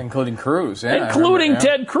wrong. Including Cruz. Including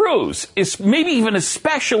Ted Cruz. Maybe even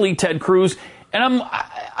especially Ted Cruz. And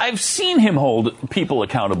I've seen him hold people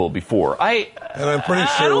accountable before. And I'm pretty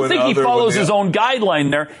sure I don't think he follows his own guideline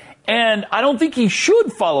there. And I don't think he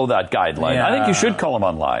should follow that guideline. I think you should call him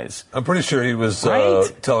on lies. I'm pretty sure he was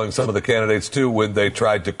telling some of the candidates, too, when they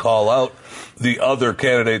tried to call out the other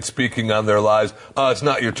candidates speaking on their lies. It's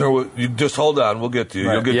not your turn. You just hold on. We'll get to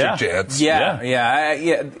you. You'll get your chance.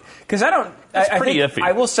 Yeah. Because I pretty think, iffy.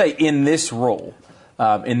 I will say in this role,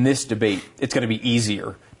 in this debate, it's going to be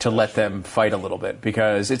easier to let them fight a little bit,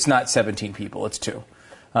 because it's not 17 people, it's 2.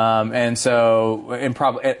 And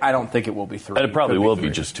probably, I don't think it will be 3. And it probably will be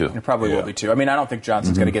just 2. It probably will be 2. I mean, I don't think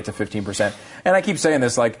Johnson's going to get to 15%. And I keep saying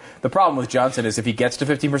this, like, the problem with Johnson is if he gets to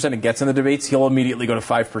 15% and gets in the debates, he'll immediately go to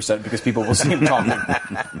 5% because people will see him talking.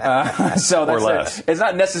 So that's or less. It's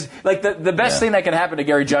not necessary. Like, the best thing that can happen to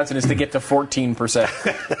Gary Johnson is to get to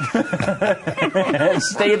 14%. And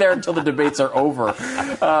stay there until the debates are over.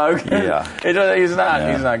 He's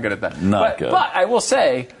not good at that. Good. But I will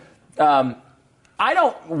say, I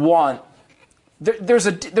don't want. There's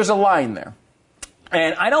a line there,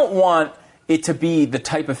 and I don't want it to be the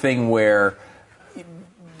type of thing where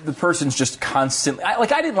the person's just constantly. I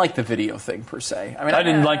didn't like the video thing per se. I mean, I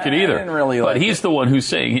didn't like it either. I didn't really like it. But he's the one who's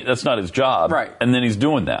saying that's not his job, right? And then he's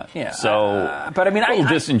doing that. Yeah. So, but I mean, a little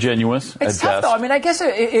disingenuous. It's at tough, best. though. I mean, I guess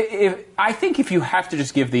I think if you have to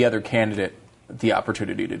just give the other candidate the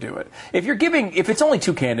opportunity to do it. If it's only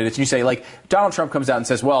 2 candidates, you say, like, Donald Trump comes out and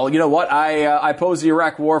says, well, you know what, I opposed the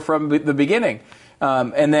Iraq war from the beginning.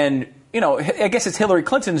 And then, I guess it's Hillary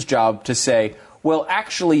Clinton's job to say, well,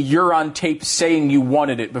 actually, you're on tape saying you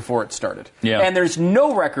wanted it before it started. Yeah. And there's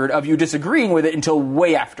no record of you disagreeing with it until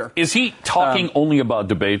way after. Is he talking only about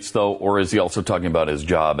debates, though, or is he also talking about his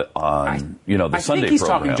job on, the Sunday program? I think he's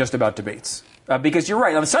talking just about debates. Because you're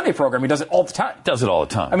right, on the Sunday program, he does it all the time. Does it all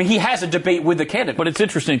the time. I mean, he has a debate with the candidate. But it's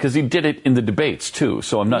interesting because he did it in the debates, too,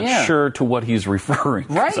 so I'm not sure to what he's referring.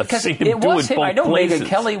 Right, because it was him. I know Megyn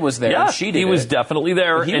Kelly was there, and she did he was definitely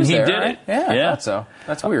there, and he did it. Yeah, I thought so.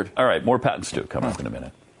 That's weird. All right, more Pat and Stu coming up in a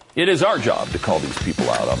minute. It is our job to call these people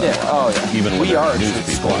out on that. Oh, yeah. Even when we are news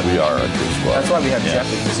people, we are a true squad. That's why we have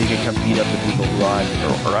Jeffy, because he can come beat up the people who lied.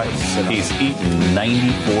 Right. He's eaten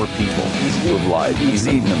 94 people who have lied. He's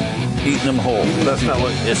eaten them whole. That's not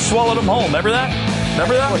what... Just swallowed them whole. Remember that?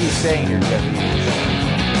 That's what he's saying here, Jeffy.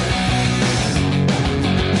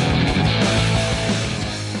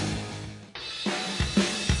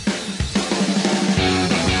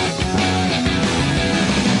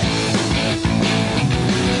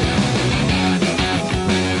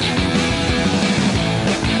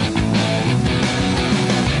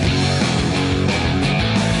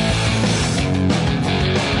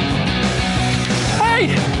 Hey!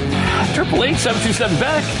 888-727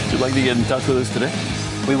 back. Would you like to get in touch with us today?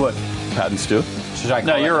 We would. Pat and Stu?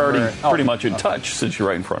 No, you're already pretty much in touch since you're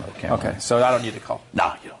right in front of the camera. Okay, so I don't need to call.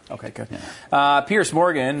 No, you don't. Okay, good. Yeah. Piers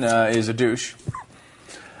Morgan is a douche.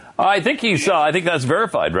 I think I think that's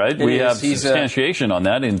verified, right? We have substantiation on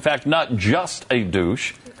that. In fact, not just a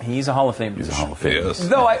douche. He's a Hall of Fame douche. He's a Hall of Fame. Yes.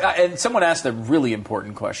 Though, and someone asked a really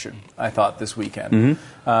important question, I thought, this weekend.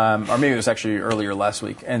 Or maybe it was actually earlier last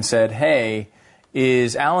week, and said, hey,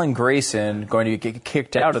 is Alan Grayson going to get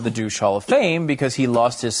kicked out of the Douche Hall of Fame because he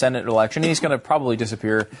lost his Senate election? And he's going to probably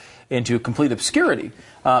disappear into complete obscurity.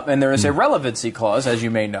 And there is a relevancy clause, as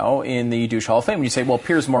you may know, in the Douche Hall of Fame. You say, well,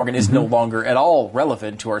 Piers Morgan is no longer at all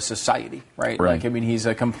relevant to our society, right? Like, I mean, he's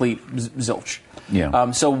a complete zilch.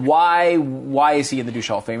 Yeah. So why is he in the Douche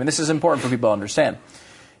Hall of Fame? And this is important for people to understand.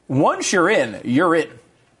 Once you're in, you're in.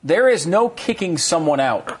 There is no kicking someone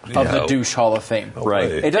out of the Douche Hall of Fame. Right.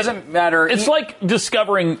 It doesn't matter. It's like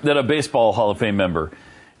discovering that a baseball Hall of Fame member,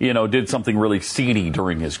 did something really seedy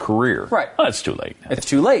during his career. Right. Oh, it's too late. It's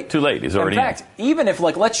too late. Too late. He's already in fact, even if,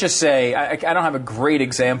 let's just say, I don't have a great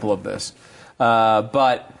example of this,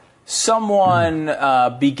 but someone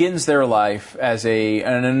begins their life as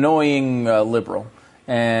an annoying liberal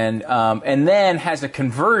and then has a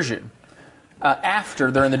conversion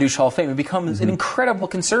after they're in the Douche Hall of Fame and becomes an incredible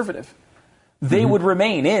conservative. They would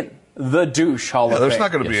remain in the Douche Hall of Fame. There's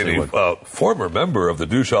not going to be any former member of the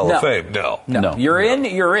Douche Hall of Fame. No. You're in.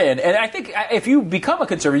 And I think if you become a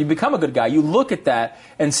conservative, you become a good guy, you look at that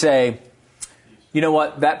and say, you know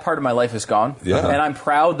what, that part of my life is gone. Yeah. And I'm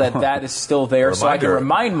proud that is still there so I can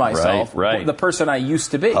remind myself the person I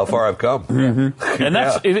used to be. How far I've come. And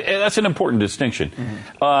that's an important distinction.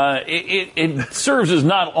 It serves as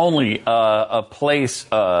not only a place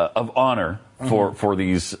of honor for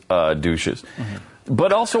these douches,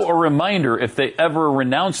 but also a reminder if they ever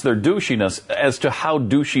renounce their douchiness as to how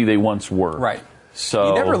douchey they once were. Right. So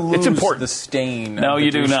you never lose it's important. The stain. No, of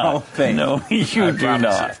you the do not. No, you do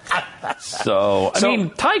not. So, I mean,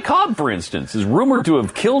 Ty Cobb, for instance, is rumored to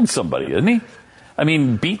have killed somebody, isn't he? I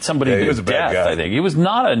mean, beat somebody to death. I think he was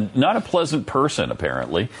not a pleasant person,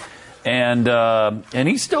 apparently, and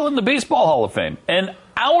he's still in the Baseball Hall of Fame. And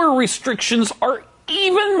our restrictions are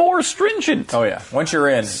even more stringent. Oh yeah, once you're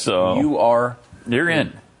in, you're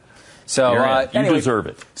in. So you deserve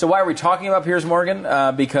it. So why are we talking about Piers Morgan?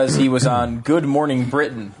 Because he was on Good Morning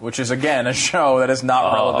Britain, which is, again, a show that is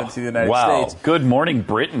not relevant to the United States. Good Morning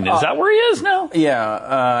Britain. Is that where he is now?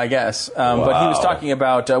 Yeah, I guess. But he was talking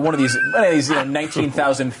about one of these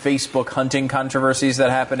 19,000 Facebook hunting controversies that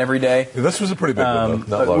happen every day. Yeah, this was a pretty big one.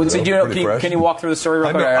 Can you walk through the story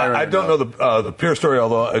real quick? I don't know the Piers story,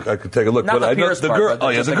 although I could take a look. Not but the Piers part.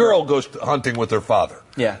 The girl goes hunting with her father.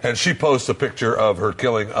 Yeah. And she posts a picture of her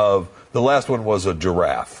killing of... The last one was a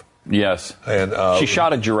giraffe. Yes. And she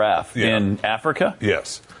shot a giraffe in Africa?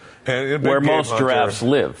 Yes. And where most giraffes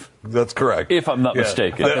live. That's correct. If I'm not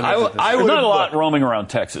mistaken. There's not a lot roaming around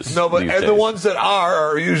Texas. No, but the ones that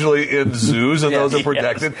are usually in zoos, and those are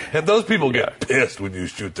protected. Yes. And those people get pissed when you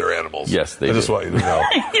shoot their animals. Yes, they do. I just want you to know.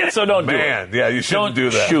 So don't do it. Yeah, you shouldn't do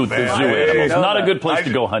that. Don't shoot the zoo animals. Not a good place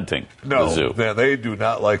to go hunting. No, the zoo. Man, they do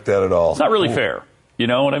not like that at all. It's not really fair. You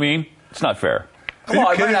know what I mean? It's not fair.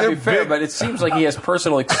 Well, it might not be fair, but it seems like he has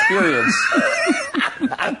personal experience.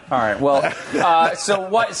 All right. Well, so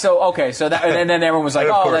what? So okay. So that, and then everyone was like,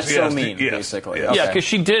 "Oh, that's so mean." Basically, yeah, because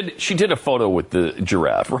she did a photo with the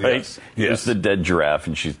giraffe, right? Yes. It's the dead giraffe,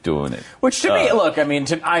 and she's doing it. Which to me, look, I mean,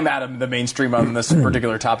 I'm out of the mainstream on this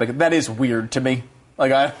particular topic. That is weird to me.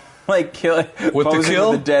 Like like posing with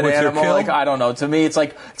a dead animal. Like, I don't know. To me, it's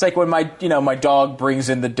like when my dog brings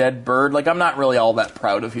in the dead bird. Like, I'm not really all that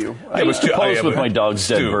proud of you. I pose with my dog's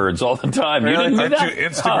dead birds all the time. Really? You didn't do that? Aren't you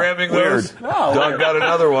Instagramming those? No, dog got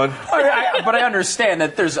another one. But I understand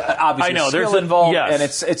that there's obviously skill involved, and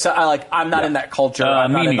it's I'm not in that culture.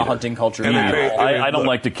 I'm not in the hunting culture. I don't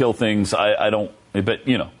like to kill things. I don't. But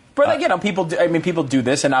But people do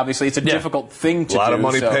this, and obviously it's a difficult thing to do. A lot of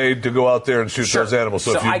money paid to go out there and shoot those animals.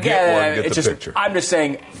 So if you get one, get the picture. I'm just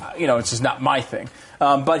saying, it's just not my thing.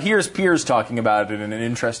 But here's Piers talking about it in an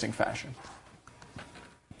interesting fashion.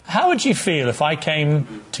 How would you feel if I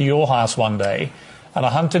came to your house one day and I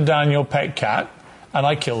hunted down your pet cat and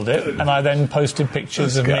I killed it, and I then posted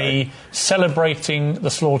pictures of me celebrating the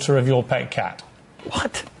slaughter of your pet cat?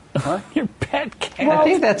 What? Huh? Your pet cat? I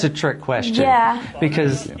think that's a trick question. Yeah.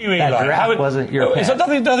 Because that giraffe wasn't your pet. There's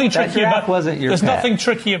nothing tricky about wasn't your There's pet. nothing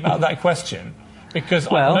tricky about that question. Because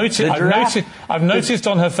I've noticed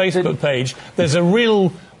on her Facebook page there's a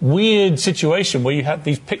real weird situation where you have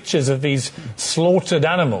these pictures of these slaughtered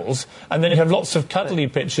animals, and then you have lots of cuddly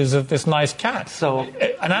pictures of this nice cat. So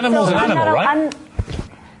an animal's an animal, right?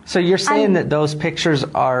 So you're saying that those pictures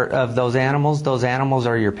are of those animals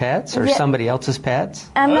are your pets or somebody else's pets?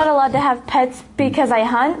 I'm not allowed to have pets because I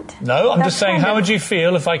hunt. No, I'm just saying, how would you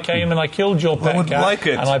feel if I came and I killed your pet cat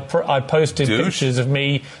and I posted pictures of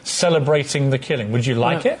me celebrating the killing? Would you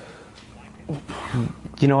like it?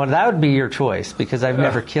 You know what, that would be your choice, because I've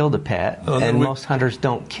never killed a pet, and most hunters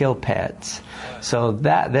don't kill pets. So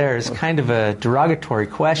that there is kind of a derogatory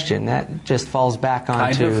question. That just falls back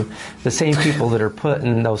onto the same people that are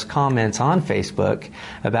putting those comments on Facebook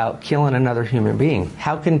about killing another human being.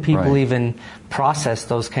 How can people even process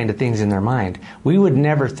those kind of things in their mind? We would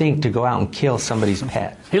never think to go out and kill somebody's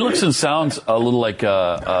pet. He looks and sounds a little like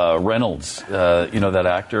Reynolds, that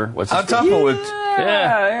actor. What's his name? On top of it,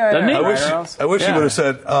 I wish he would have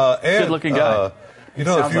said, good-looking guy.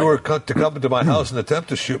 If you were to come into my house and attempt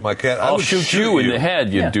to shoot my cat, I'll shoot you in the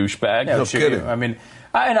head, you douchebag. No kidding. I mean,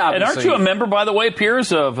 and aren't you a member, by the way,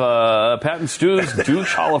 Piers, of Pat and Stu's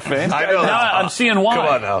Douche Hall of Fame? I know. Now I'm seeing why. Come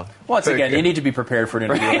on now. Once again, you need to be prepared for an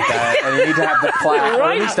interview like that, and you need to have the plaque, or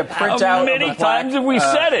at least a printout. How many times have we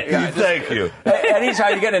said it? Thank you.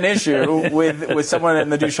 Anytime you get an issue with someone in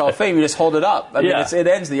the Douche Hall of Fame, you just hold it up. I mean, it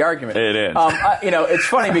ends the argument. It ends. It's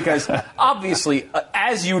funny because obviously,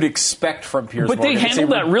 as you'd expect from Piers But Morgan, they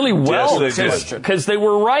handled that really well because they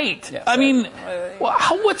were right. Yes, I mean,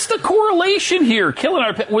 what's the correlation here? Killing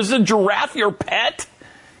our pet? Was a giraffe your pet?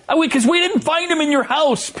 Because we didn't find him in your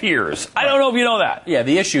house, Piers. I don't know if you know that. Yeah,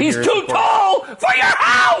 the issue He's here too tall for your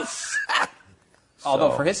house!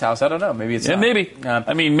 Although for his house, I don't know. Maybe it's not. Maybe.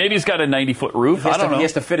 Maybe he's got a 90-foot roof. I don't know. He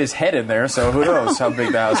has to fit his head in there, so who knows how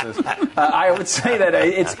big the house is. I would say that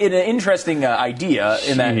it's an interesting idea,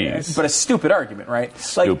 but a stupid argument, right?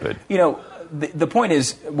 Stupid. The point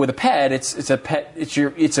is, with a pet, it's a pet.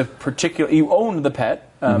 It's a particular. You own the pet.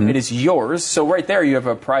 It is yours. So right there, you have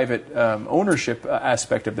a private ownership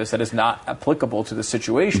aspect of this that is not applicable to the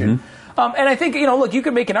situation. And I think look, you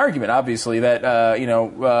can make an argument, obviously,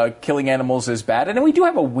 that killing animals is bad, and then we do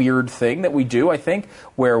have a weird thing that we do. I think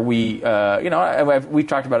where we, we've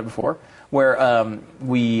talked about it before, where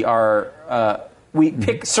we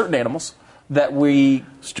pick certain animals. That we...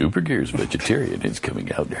 Stuber Gear's vegetarian is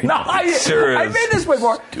coming out right now. I made this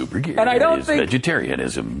before. Stuber Gear, and I don't think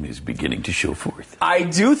vegetarianism is beginning to show forth. I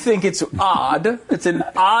do think it's odd. It's an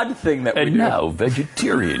odd thing that we do. And now,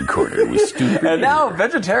 Vegetarian Corner with Stuber Gear. And now,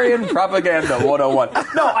 Vegetarian Propaganda 101.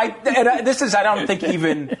 No, I don't think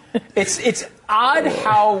even... It's odd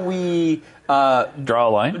how we... draw a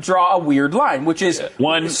line? Draw a weird line, which is...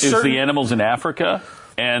 One is the animals in Africa,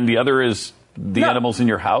 and the other is... The animals in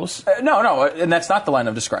your house? No, and that's not the line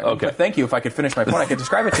I'm describing. Okay. But thank you. If I could finish my point, I could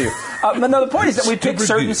describe it to you. No, the point is that we pick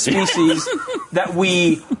certain species that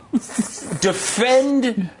we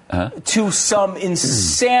defend to some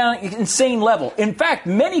insane level. In fact,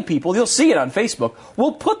 many people, you'll see it on Facebook,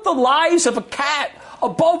 will put the lives of a cat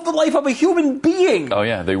above the life of a human being. Oh,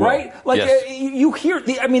 yeah, they will. Right? You hear,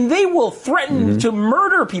 they will threaten to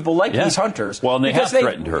murder people like these hunters. Well, and they have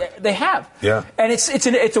threatened her. They have. Yeah. And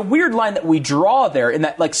it's a weird line that we draw there in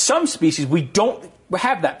that, like, some species we don't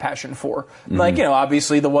have that passion for. Like,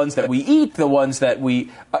 obviously the ones that we eat, the ones that we...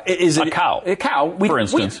 a cow. A cow. For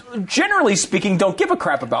instance. We, generally speaking, don't give a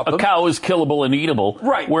crap about them. A cow is killable and eatable.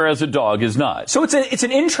 Right. Whereas a dog is not. So it's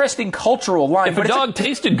an interesting cultural line. If a dog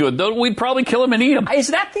tasted good, though, we'd probably kill him and eat him. Is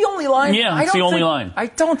that the only line? Yeah, it's the only line. I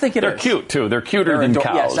don't think it is. They're cute, too. They're cuter than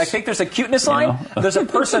cows. Yes, I think there's a cuteness line. There's a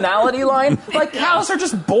personality line. Like, cows are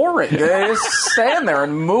just boring. They just stand there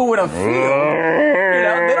and moo in a field.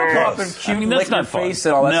 They don't come up and cute that's not fun. face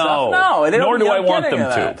and all that stuff. No, they don't. Nor do I want them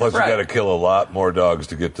to. Plus, you got to kill a lot more dogs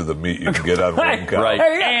to get to the meat you can get out of one cow. Right.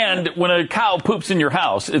 And when a cow poops in your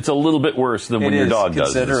house, it's a little bit worse than when your dog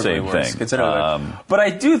does the same thing. But I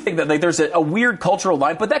do think that there's a weird cultural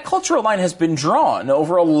line, but that cultural line has been drawn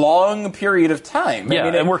over a long period of time. Yeah,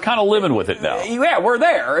 and we're kind of living with it now. Yeah, we're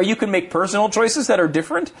there. You can make personal choices that are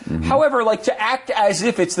different. Mm-hmm. However, to act as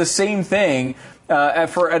if it's the same thing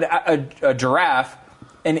for a giraffe,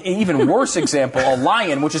 an even worse example, a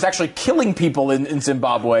lion, which is actually killing people in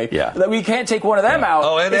Zimbabwe, that we can't take one of them out.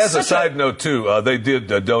 Oh, and as a side note, too, they did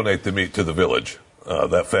donate the meat to the village.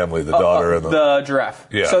 That family, the daughter and the giraffe.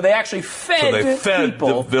 Yeah. So they actually fed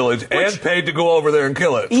people, the village and paid to go over there and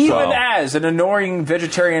kill it. Even as an annoying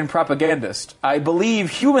vegetarian propagandist, I believe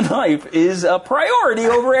human life is a priority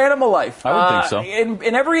over animal life. I would think so.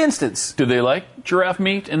 In every instance. Do they like giraffe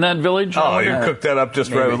meat in that village? Oh, you cook that up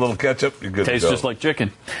just right with a little ketchup. You're good Tastes to go. just like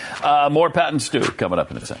chicken. More Pat and Stu coming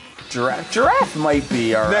up in a second. Giraffe might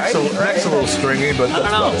be all right. Next a little stringy, but that's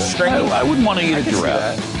about it. Stringy. I wouldn't want to eat a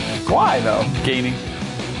giraffe. Why, though? Gaming.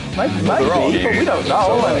 Might be, but we don't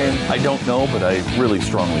know. I don't know, but I really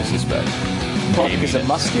strongly suspect. Is it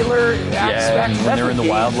muscular aspect? When they're in the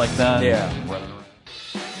wild like that. Yeah.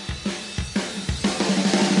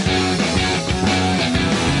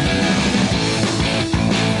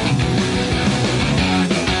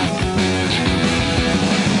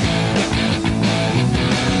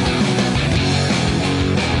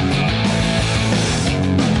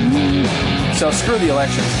 So screw the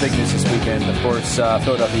elections. Big news this weekend. Of course,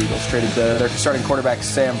 Philadelphia Eagles traded their starting quarterback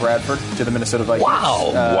Sam Bradford to the Minnesota Vikings.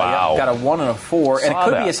 Wow! Got a 1 and a 4, and it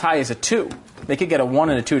could be as high as a 2. They could get a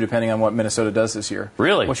 1 and a 2 depending on what Minnesota does this year.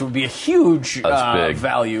 Really? Which would be a huge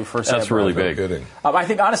value for Sam Bradford. Really big. I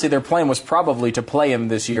think, honestly, their plan was probably to play him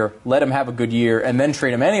this year, let him have a good year, and then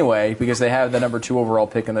trade him anyway because they have the number 2 overall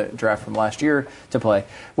pick in the draft from last year to play.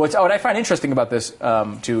 What I find interesting about this,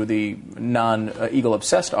 to the non-Eagle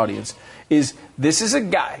obsessed audience, is this is a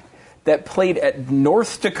guy that played at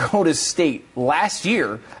North Dakota State last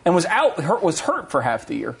year and was hurt for half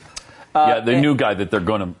the year. The new guy that they're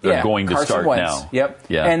going to start Wentz. now. Yep.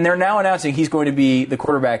 Yeah. And they're now announcing he's going to be the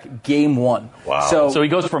quarterback game 1. Wow. So he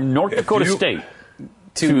goes from North Dakota State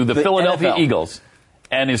to the Philadelphia NFL. Eagles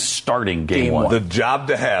and is starting game 1. The job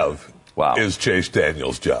to have is Chase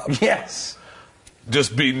Daniel's job. Yes.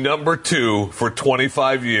 Just be number 2 for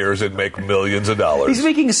 25 years and make millions of dollars. He's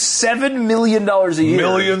making $7 million a year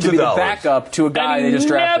millions to be of dollars. The backup to a guy they just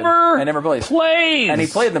drafted. And never plays. And he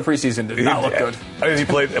played in the preseason. Did not look good. He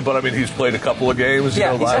played, but he's played a couple of games.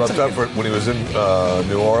 Left up when he was in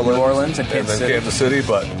New Orleans and Kansas City.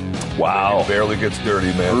 But he barely gets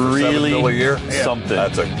dirty, man. For really, $7 million a year, something.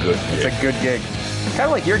 That's a good gig. It's a good gig. Kind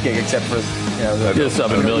of like your gig, except for the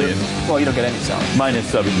 $7 million. Well, you don't get any salary. Minus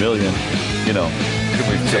 $7 million. Can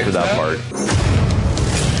we except for that part.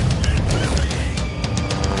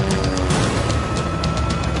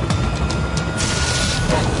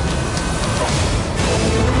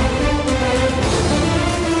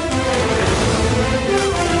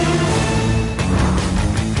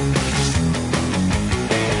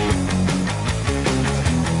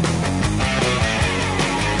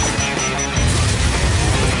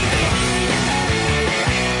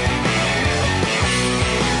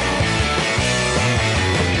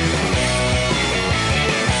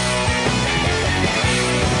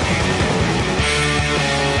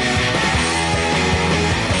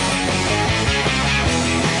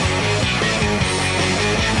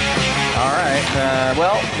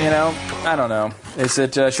 I don't know. Is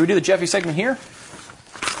it? Should we do the Jeffy segment here?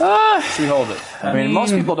 Should we hold it? I mean,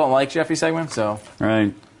 most people don't like Jeffy segments, so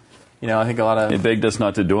right. I think a lot of it begged us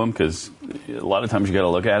not to do them because a lot of times you got to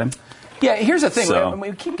look at him. Yeah, here's the thing: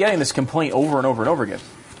 we keep getting this complaint over and over and over again.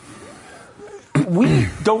 We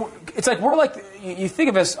don't. It's like we're like you think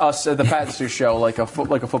of us at the Pat and Stu show like a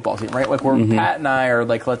football team, right? Like we're Pat and I are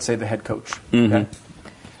like, let's say, the head coach. Okay?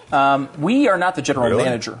 We are not the general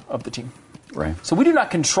manager of the team. Right. So we do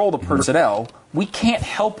not control the personnel. We can't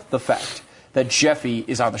help the fact that Jeffy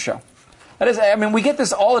is on the show. That is, I mean, we get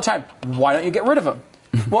this all the time. Why don't you get rid of him?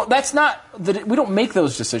 Well, that's not. We don't make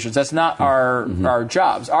those decisions. That's not our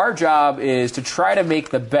jobs. Our job is to try to make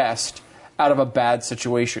the best out of a bad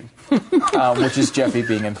situation, which is Jeffy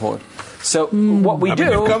being employed. So what we do...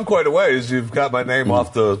 You've come quite a ways. You've got my name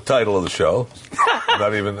off the title of the show.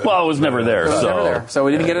 Not even... Well, it was never there. So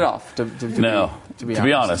we didn't get it off, to be honest. To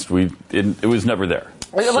be honest, it was never there.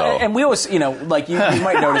 And we always, like you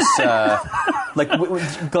might notice,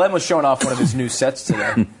 Glenn was showing off one of his new sets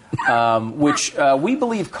today, which we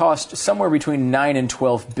believe cost somewhere between $9 and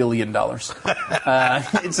 $12 billion.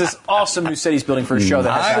 It's this awesome new set he's building for a show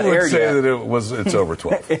that has not aired yet. I would say that it's over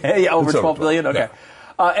 12. Yeah, over 12 billion? Okay.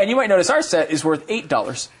 Yeah. And you might notice our set is worth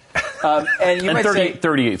 $8. And you might say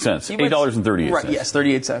 38 cents. $8.38. Right, yes,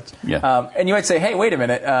 38 cents. Yeah. And you might say, hey, wait a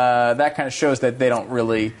minute, that kind of shows that they don't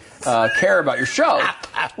really care about your show,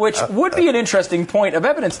 which would be an interesting point of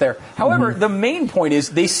evidence there. However, the main point is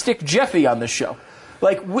they stick Jeffy on this show.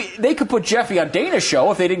 Like, they could put Jeffy on Dana's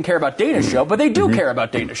show if they didn't care about Dana's show, but they do care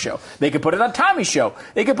about Dana's show. They could put it on Tommy's show.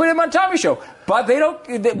 They could put him on Tommy's show, but they don't,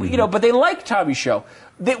 but they like Tommy's show.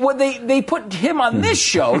 They put him on this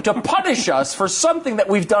show to punish us for something that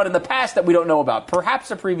we've done in the past that we don't know about, perhaps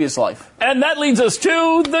a previous life. And that leads us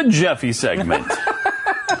to the Jeffy segment.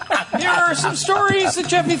 Here are some stories that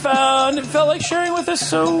Jeffy found and felt like sharing with us,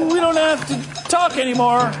 so we don't have to talk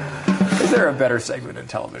anymore. Is there a better segment in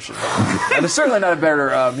television? And there's certainly not a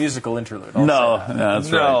better musical interlude. No,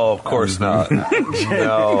 that's right. No, of course not.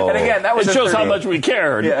 No. And again, that was it shows how much we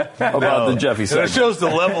cared about the Jeffy segment. It shows the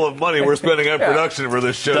level of money we're spending on production for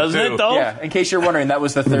this show, Doesn't it, though? Yeah, in case you're wondering, that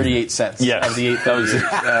was the 38 cents of the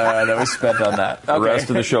 $8 that was spent on that. Okay. The rest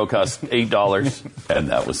of the show cost $8, and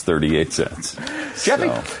that was 38 cents.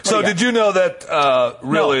 Jeffy? So did you know that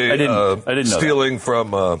really no, I didn't know stealing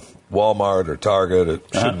from Walmart or Target, it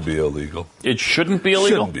shouldn't be illegal. It shouldn't be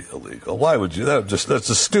illegal? Shouldn't be illegal. Why would you? That's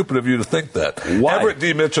just stupid of you to think that. Why? Everett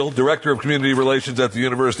D. Mitchell, Director of Community Relations at the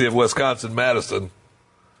University of Wisconsin-Madison,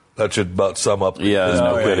 that should about sum up his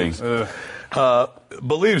kidding.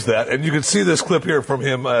 believes that. And you can see this clip here from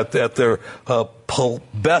him at their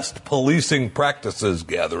best policing practices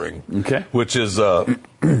gathering, which is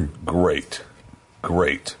great.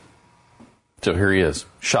 Great. So here he is.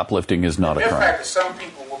 Shoplifting is not a crime. In fact, some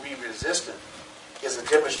people will be resistant is a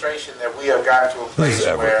demonstration that we have gotten to a place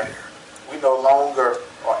where we no longer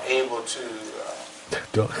are able to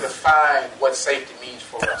define what safety means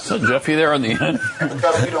for us. So Jeffy there on the end.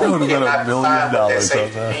 Because we cannot define what that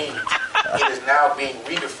safety means. It is now being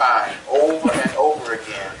redefined over and over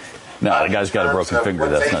again. No, the guy's got a broken finger.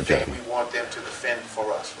 That's not Jeffy. We want them to defend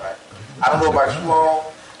for us, right? I don't know about you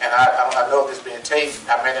all, and I know this being taped.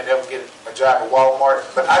 I may not ever get a job at Walmart,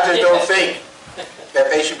 but I just don't think that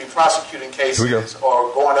they should be prosecuting cases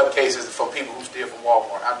or going up cases for people who steal from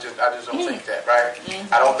Walmart. I just don't think that, right?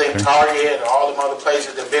 I don't think Target or all them other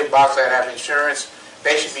places, the big box that have insurance,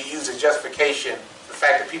 they should be used as justification. The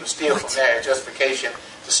fact that people steal from there as justification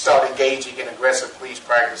to start engaging in aggressive police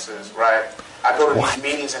practices, right? I go to these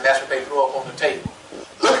meetings and that's what they throw up on the table.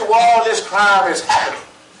 Look at where all this crime is happening.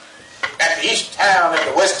 At the East Town, at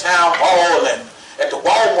the West Town Mall, and at the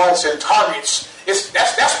Walmarts and Targets.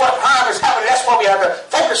 That's what crime is happening. That's why we have to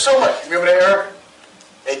focus so much. Remember that, Eric?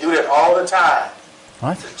 They do that all the time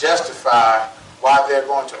to justify why they're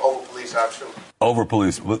going to over-police our children.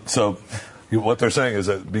 Over-police. So what they're saying is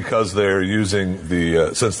that because they're using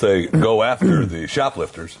since they go after the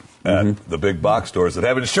shoplifters at the big box stores that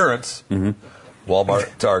have insurance,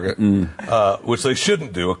 Walmart, Target, which they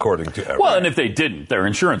shouldn't do according to everyone. Well, and if they didn't, their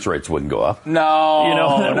insurance rates wouldn't go up.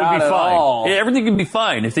 No, that would be fine. All. Everything would be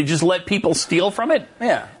fine if they just let people steal from it.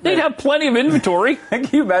 Yeah, they'd have plenty of inventory. Can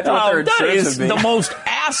you imagine what their insurance would be? The most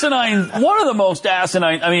asinine. One of the most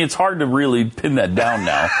asinine. I mean, it's hard to really pin that down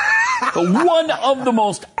now. But one of the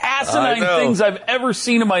most asinine things I've ever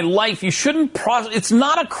seen in my life. You shouldn't. It's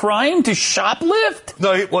not a crime to shoplift.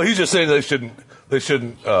 No, he's just saying they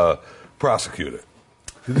shouldn't prosecute it.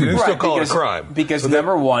 You still call it a crime. Because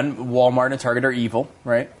number one, Walmart and Target are evil,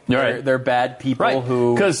 right? They're bad people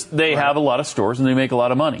who... Because they have a lot of stores and they make a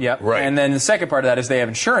lot of money. Yep. Right. And then the second part of that is they have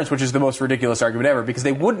insurance, which is the most ridiculous argument ever, because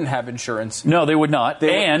they wouldn't have insurance. No, they would not.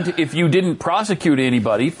 If you didn't prosecute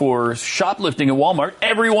anybody for shoplifting at Walmart,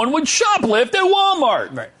 everyone would shoplift at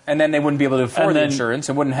Walmart. Right. And then they wouldn't be able to afford the insurance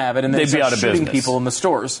and wouldn't have it, and they'd be out of shooting people in the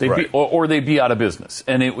stores. Or they'd be out of business.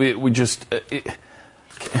 And it would just...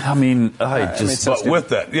 I mean, but with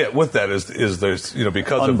that is there's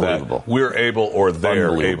because of that we're able or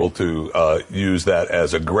they're able to use that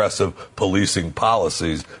as aggressive policing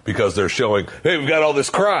policies because they're showing, hey, we've got all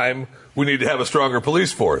this crime, we need to have a stronger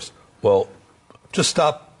police force. Well, just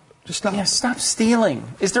stop. Yeah, stop stealing.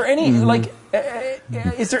 Is there any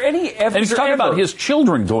is there any evidence? And he's talking about his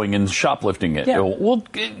children going and shoplifting it. Yeah. Well,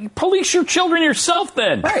 police your children yourself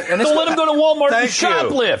then. Right. And don't let them go to Walmart and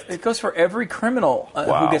shoplift. It goes for every criminal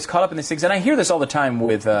who gets caught up in these things. And I hear this all the time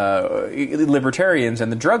with libertarians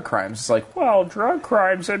and the drug crimes. It's like, well, drug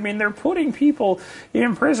crimes, I mean, they're putting people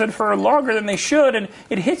in prison for longer than they should, and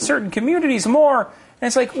it hits certain communities more. And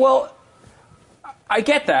it's like, well... I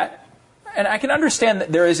get that, and I can understand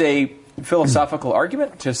that there is a philosophical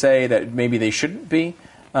argument to say that maybe they shouldn't be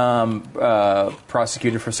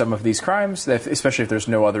prosecuted for some of these crimes, especially if there's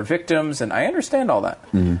no other victims, and I understand all that.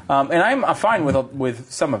 And I'm fine with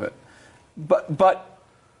some of it. But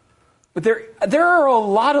there are a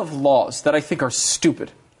lot of laws that I think are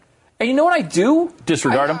stupid. And you know what I do?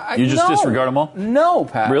 Disregard them? You just disregard them all? No,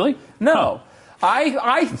 Pat. Really? No. Huh.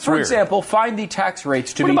 I for example, find the tax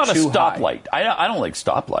rates to be too high. What about a stoplight? I don't like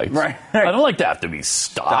stoplights. Right. I don't like to have to be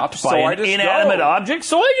stopped by an inanimate go. object,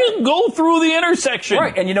 so I just go through the intersection.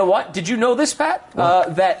 Right, and you know what? Did you know this, Pat?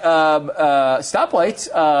 That stoplights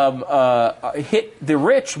hit the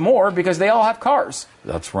rich more because they all have cars.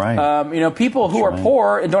 That's right. People who are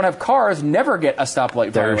poor and don't have cars never get a stoplight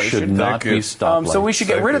violation. There should not be stoplights. So we should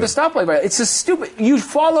get rid of the stoplight violation. It's just stupid. You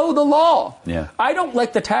follow the law. Yeah. I don't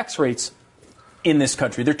like the tax rates in this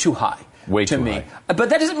country. They're too high. Way to too me. high. But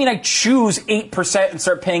that doesn't mean I choose 8% and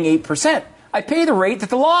start paying 8%. I pay the rate that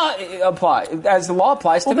the law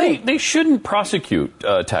applies to me. They shouldn't prosecute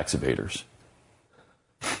tax evaders.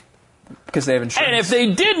 Because they have insurance. And if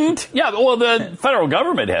they didn't, the federal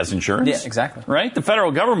government has insurance. Yeah, exactly. Right? The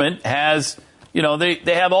federal government has, they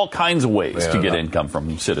have all kinds of ways to get income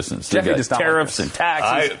from citizens. They got tariffs and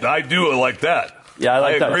taxes. I do it like that. Yeah, I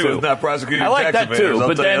like that too. I agree with not prosecuting tax evaders. I like that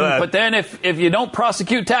too. But then if you don't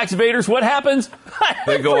prosecute tax evaders, what happens?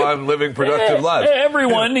 They go on living productive lives.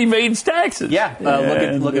 Everyone evades taxes. Yeah.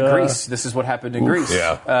 Look at Greece. This is what happened in Greece.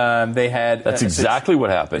 Yeah. They had. That's exactly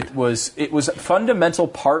what happened. It was a fundamental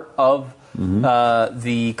part of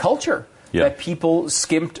the culture that people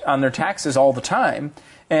skimped on their taxes all the time.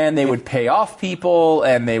 And they would pay off people,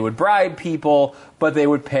 and they would bribe people, but they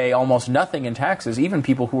would pay almost nothing in taxes, even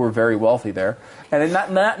people who were very wealthy there. And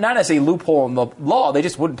not as a loophole in the law, they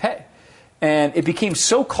just wouldn't pay. And it became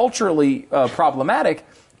so culturally problematic,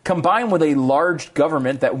 combined with a large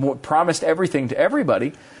government that promised everything to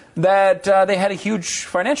everybody, that they had a huge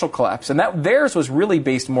financial collapse. And theirs was really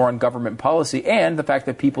based more on government policy and the fact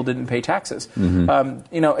that people didn't pay taxes.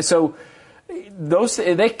 So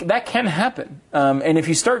that can happen. And if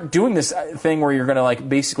you start doing this thing where you're going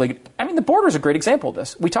to the border is a great example of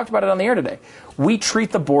this. We talked about it on the air today. We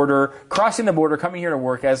treat the border, crossing the border, coming here to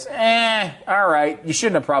work as, all right, you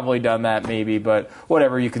shouldn't have probably done that maybe, but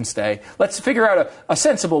whatever, you can stay. Let's figure out a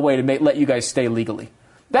sensible way to let you guys stay legally.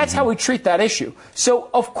 That's how we treat that issue. So,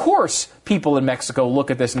 of course, people in Mexico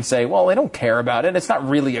look at this and say, well, they don't care about it. It's not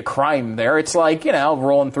really a crime there. It's like,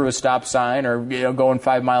 rolling through a stop sign or, going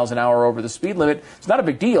 5 miles an hour over the speed limit. It's not a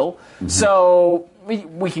big deal. So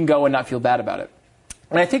we can go and not feel bad about it.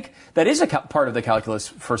 And I think that is a part of the calculus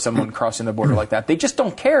for someone crossing the border like that. They just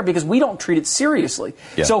don't care because we don't treat it seriously.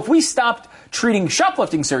 Yeah. So if we stopped treating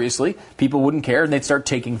shoplifting seriously, people wouldn't care and they'd start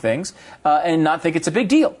taking things and not think it's a big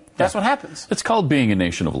deal. That's what happens. It's called being a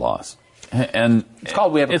nation of laws. And it's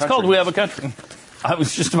called we have a country. I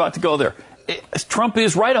was just about to go there. Trump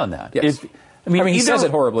is right on that. Yes. He says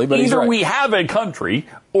it horribly, but he's right. Either we have a country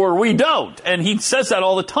or we don't. And he says that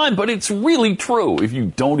all the time, but it's really true. If you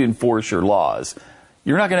don't enforce your laws,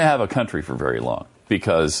 you're not going to have a country for very long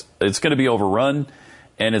because it's going to be overrun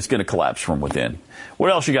and it's going to collapse from within.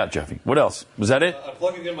 What else you got, Jeffy? What else? Was that it?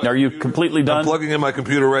 Are you completely done? I'm plugging in my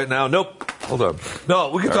computer right now. Nope. Hold on. No,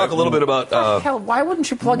 we can talk a little bit about... hell, why wouldn't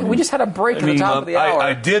you plug it? We just had a break at the top of the hour.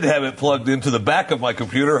 I did have it plugged into the back of my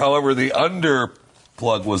computer. However, the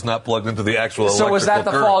plug was not plugged into the actual electrical So was that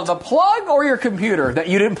the fault of the plug or your computer that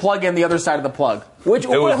you didn't plug in the other side of the plug? It was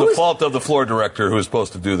the fault of the floor director who was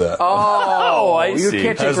supposed to do that. Oh, I see. You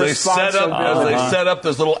can't take responsibility. As they set up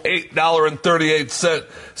this little $8.38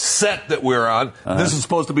 set that we're on, this is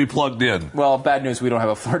supposed to be plugged in. Well, bad news, we don't have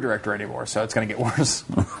a floor director anymore, so it's going to get worse.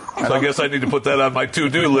 So I guess I need to put that on my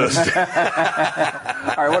to-do list. All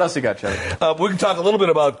right, what else you got, Joe? We can talk a little bit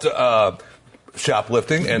about...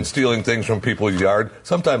 shoplifting and stealing things from people's yard.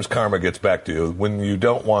 Sometimes karma gets back to you when you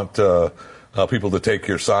don't want people to take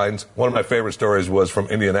your signs. One of my favorite stories was from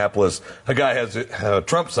Indianapolis. A guy has a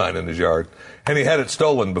Trump sign in his yard, and he had it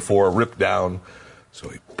stolen before, ripped down. So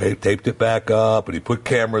he taped it back up, and he put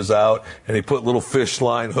cameras out, and he put little fish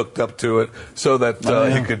line hooked up to it so that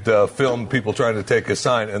he could film people trying to take his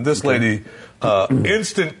sign. And this lady,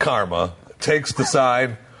 instant karma, takes the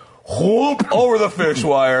sign, whoop, over the fish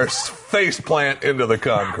wires, face plant into the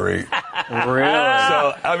concrete. Really?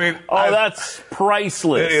 So, that's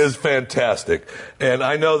priceless. It is fantastic. And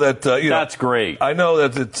I know that, that's great. I know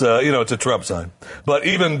that it's, it's a Trump sign. But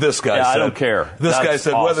even this guy said... I don't care. This guy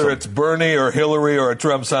said whether it's Bernie or Hillary or a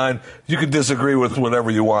Trump sign, you can disagree with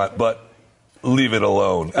whatever you want, but leave it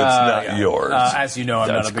alone. It's not yours. As you know, I'm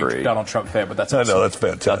not a big Donald Trump fan, but that's awesome. I know, that's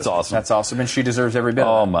fantastic. That's awesome. That's awesome, and she deserves every bit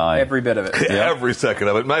of it. Every bit of it. Every second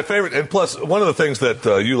of it. My favorite, and plus, one of the things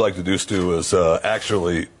that you like to do, Stu, is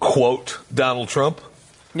actually quote Donald Trump.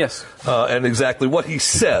 Yes. And exactly what he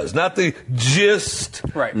says, not the gist.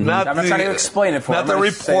 Right. I'm not trying to explain it for him. Not the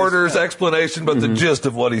reporter's explanation, but the gist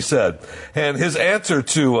of what he said. And his answer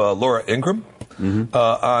to Laura Ingraham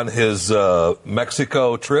on his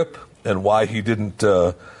Mexico trip and why he didn't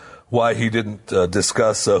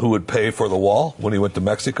discuss who would pay for the wall when he went to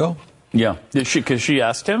Mexico. Yeah. Because she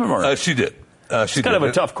asked him? Or? She did. It's kind of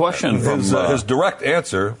a tough question. His direct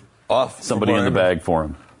answer, off somebody in the bag for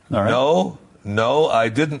him. All right. No, I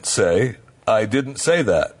didn't say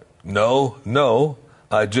that. No,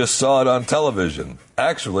 I just saw it on television.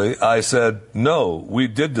 Actually, I said, no, we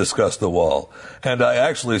did discuss the wall. And I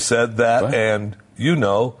actually said that, what? And,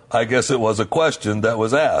 I guess it was a question that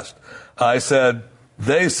was asked.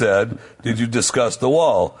 They said, did you discuss the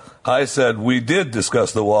wall? I said, we did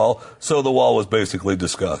discuss the wall, so the wall was basically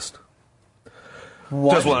discussed.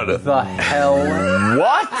 What the hell?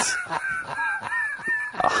 What?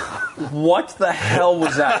 What the hell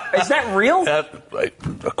was that? Is that real?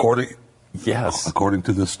 According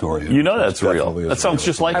to this story. That's real. That sounds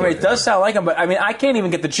just like him. It does sound like him, but I can't even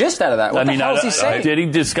get the gist out of that. What the hell is he saying? Did he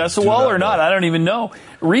discuss the wall or not? I don't even know.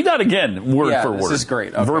 Read that again, word for word. This is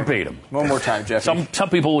great. Okay. Verbatim. One more time, Jeff. Some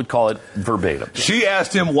people would call it verbatim. She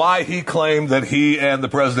asked him why he claimed that he and the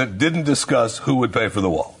president didn't discuss who would pay for the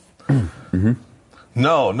wall. Mm-hmm.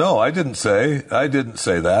 No, I didn't say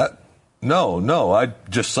that. No, I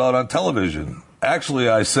just saw it on television. Actually,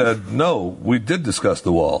 I said, no, we did discuss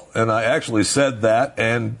the wall. And I actually said that,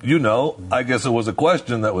 and, I guess it was a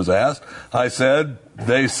question that was asked.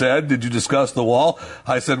 They said, did you discuss the wall?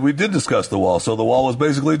 I said, we did discuss the wall, so the wall was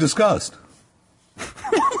basically discussed.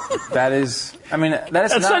 That's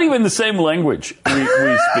not even the same language we speak.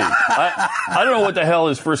 I don't know what the hell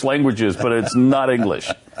his first language is, but it's not English.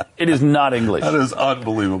 It is not English. That is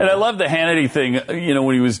unbelievable. And I love the Hannity thing,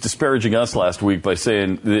 when he was disparaging us last week by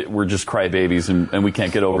saying that we're just crybabies and we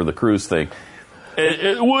can't get over the Cruz thing.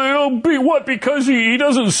 Because he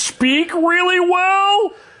doesn't speak really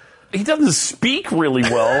well? He doesn't speak really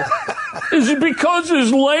well. Is it because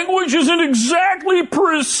his language isn't exactly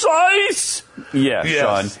precise? Yeah, yes,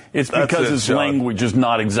 Sean. It's because his language is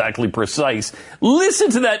not exactly precise. Listen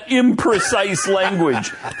to that imprecise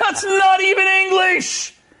language. That's not even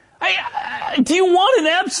English. Do you want an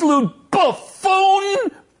absolute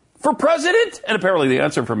buffoon for president? And apparently the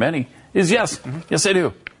answer for many is yes. Mm-hmm. Yes, I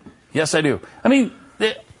do. Yes, I do.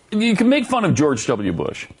 You can make fun of George W.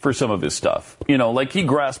 Bush for some of his stuff. Like he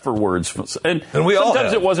grasped for words. And we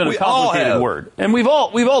sometimes it wasn't a complicated word. And we've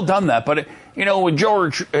all done that. But, when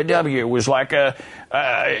George W. was like,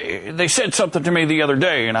 they said something to me the other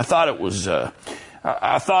day, and I thought it was,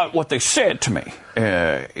 I thought what they said to me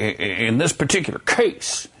in this particular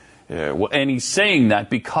case, and he's saying that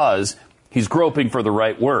because he's groping for the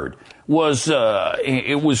right word, was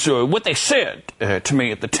what they said to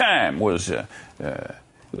me at the time was...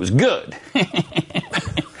 it was good.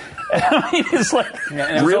 It's like,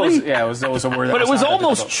 really? It was a word. But it was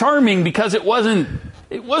almost charming because it wasn't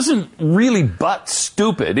really butt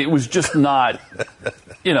stupid. It was just not,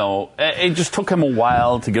 it just took him a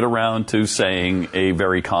while to get around to saying a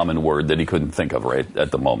very common word that he couldn't think of right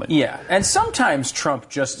at the moment. Yeah, and sometimes Trump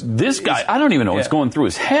This guy, I don't even know what's going through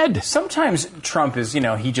his head. Sometimes Trump is,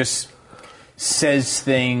 he just says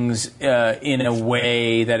things in a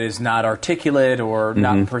way that is not articulate or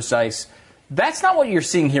not precise. That's not what you're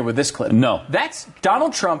seeing here with this clip. No. That's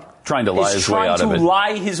Donald Trump trying to lie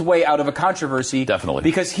his way out of a controversy. Definitely.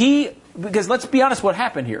 Because let's be honest, what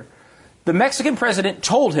happened here. The Mexican president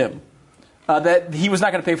told him that he was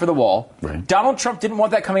not going to pay for the wall. Right. Donald Trump didn't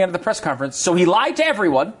want that coming out of the press conference, so he lied to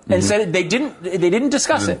everyone and said they didn't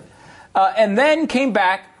discuss it. And then came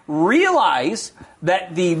back, realized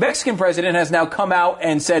that the Mexican president has now come out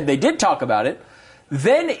and said they did talk about it,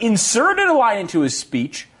 then inserted a line into his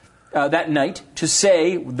speech that night to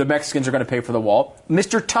say the Mexicans are going to pay for the wall.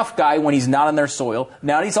 Mr. Tough Guy when he's not on their soil.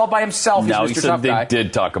 Now he's all by himself. Now he's Mr. Tough Guy. Now he said they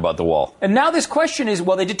did talk about the wall. And now this question is,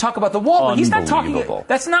 well, they did talk about the wall, but he's not talking.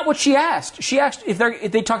 That's not what she asked. She asked if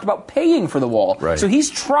they talked about paying for the wall. Right. So he's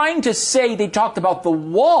trying to say they talked about the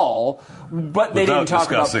wall, but they didn't talk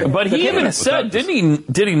about it. But he even said, did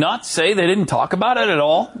he not say they didn't talk about it at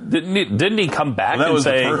all? Didn't he come back and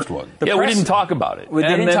say, that was the first one. We didn't talk about it. They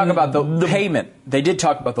didn't talk about the payment. They did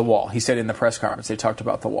talk about the wall. He said in the press conference they talked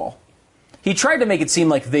about the wall. He tried to make it seem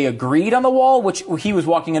like they agreed on the wall, which he was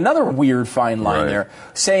walking another weird fine line there,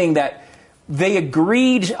 saying that they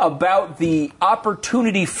agreed about the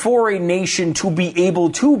opportunity for a nation to be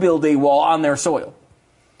able to build a wall on their soil.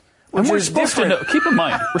 And we're supposed to keep in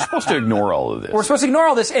mind, we're supposed to ignore all of this. We're supposed to ignore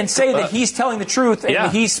all this and say that he's telling the truth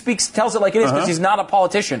and he tells it like it is because he's not a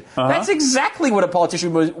politician. That's exactly what a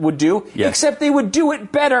politician would do, except they would do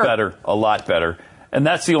it better. Better, a lot better. And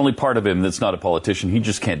that's the only part of him that's not a politician. He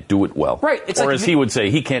just can't do it well. Right. Or like, as he would say,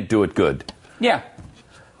 he can't do it good. Yeah.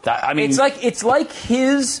 I mean, it's like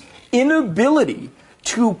his inability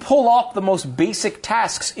to pull off the most basic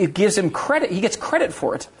tasks. It gives him credit. He gets credit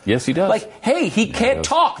for it. Yes, he does. Like, hey, he can't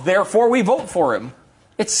talk, therefore we vote for him.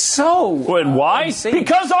 It's so And why? insane.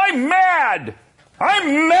 Because I'm mad.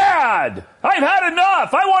 I'm mad. I've had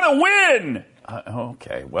enough. I want to win.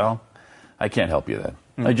 Okay, well, I can't help you then.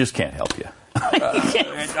 I just can't help you.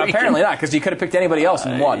 Apparently not, because you could have picked anybody else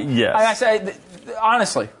and won. Yes. I say,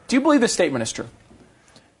 honestly, do you believe this statement is true?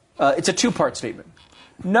 It's a two-part statement.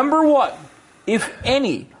 Number one, if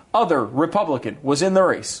any other Republican was in the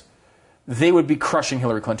race, they would be crushing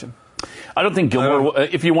Hillary Clinton. I don't think Gilmore.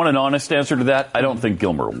 If you want an honest answer to that, I don't think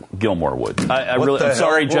Gilmore would. I'm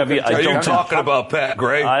sorry, Jeffy. Are you talking about Pat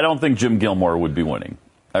Gray? I don't think Jim Gilmore would be winning.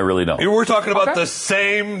 I really don't. You were talking about the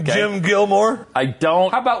same Jim Gilmore? I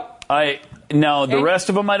don't. How about now the rest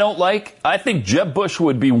of them I don't like. I think Jeb Bush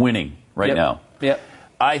would be winning right now. Yep.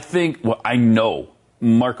 I think. Well, I know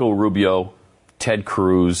Marco Rubio, Ted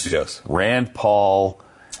Cruz, Rand Paul,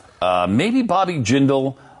 maybe Bobby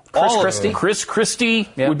Jindal. Chris Christie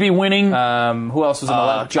would be winning. Who else was in the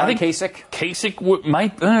lineup? John Kasich? Kasich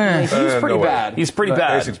might. He's pretty bad. He's pretty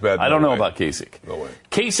bad. Kasich's bad. I don't know about Kasich. No way.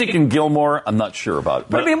 Kasich and Gilmore, I'm not sure about.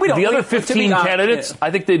 But I mean, we don't. The other 15 candidates,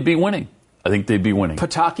 I think they'd be winning.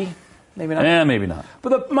 Pataki? Maybe not. Maybe not.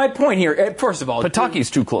 But my point here, first of all,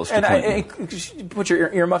 Pataki's too close to Clinton. Put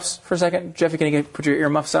your earmuffs for a second, Jeffy. Can you put your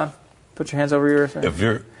earmuffs on? Put your hands over your ears. If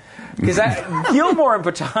you're. Because Gilmore and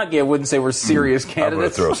Pataki, I wouldn't say were serious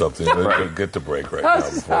candidates. I'm going to throw something. Get the break right now.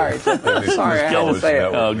 Sorry, I had to say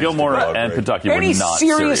it. Gilmore and Pataki were Any not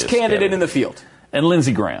serious candidate in the field. And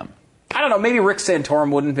Lindsey Graham. I don't know. Maybe Rick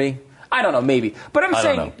Santorum wouldn't be. I don't know. Maybe. But I'm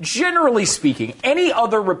saying, generally speaking, any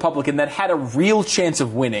other Republican that had a real chance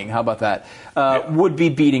of winning, how about that, would be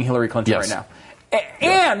beating Hillary Clinton right now.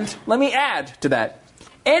 And let me add to that,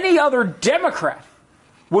 any other Democrat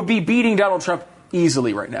would be beating Donald Trump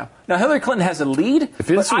easily right now. Now, Hillary Clinton has a lead. If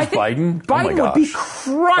this was Biden, would be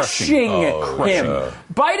crushing him.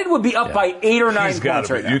 Biden would be up by 8 or 9 points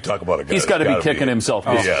right now. You talk about a guy. He's got to be kicking himself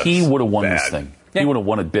because he would have won this thing. He would have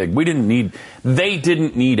won it big. They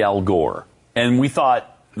didn't need Al Gore. And we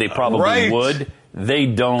thought they probably would. They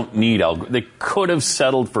don't need Al Gore. They could have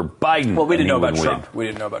settled for Biden. Well, we didn't know about Trump. We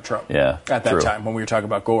didn't know about Trump. Yeah, at that time when we were talking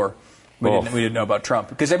about Gore. We didn't know about Trump.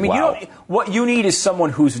 Because, I mean, what you need is someone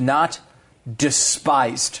who's not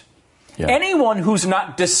despised. Yeah. Anyone who's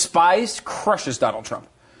not despised crushes Donald Trump.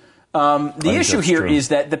 The issue here is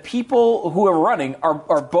that the people who are running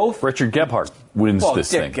are both... Richard Gephardt wins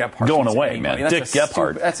this thing. Going away, man. Dick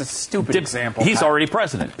Gephardt. That's a stupid example. He's already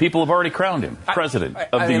president. People have already crowned him president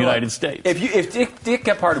of the United States. If Dick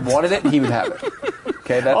Gephardt wanted it, he would have it.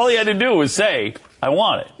 Okay, all he had to do was say, I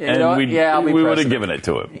want it. And we would have given it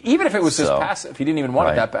to him. Even if it was just passive. He didn't even want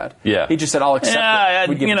it that bad. Yeah. He just said, I'll accept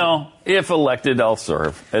it. If elected, I'll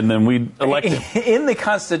serve. And then we'd elect him. In the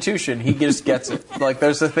Constitution, he just gets it. Like,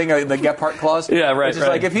 there's the thing, the Gephardt clause. Yeah, right. It's just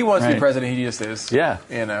like, if he wants to be president, he just is. Yeah.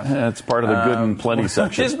 That's part of the good and plenty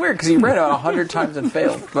section. Which is weird, because he read it 100 times and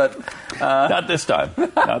failed. But not this time.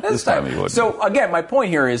 Not this time he wouldn't. So, again, my point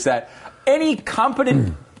here is that any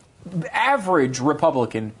competent, average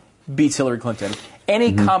Republican beats Hillary Clinton.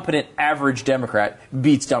 Any competent average Democrat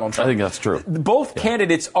beats Donald Trump. I think that's true. Both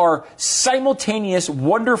candidates are simultaneous,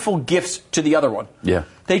 wonderful gifts to the other one. Yeah.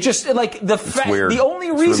 They just, like, the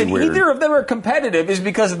only reason either of them are competitive is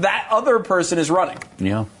because that other person is running.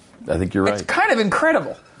 Yeah, I think you're right. It's kind of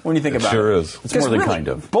incredible when you think about it. It sure is. It's more than kind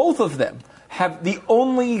of. Both of them have the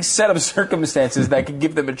only set of circumstances that could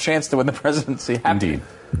give them a chance to win the presidency. Indeed.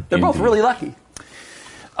 They're both really lucky.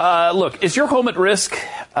 Look, is your home at risk?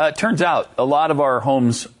 Turns out a lot of our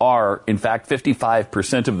homes are, in fact,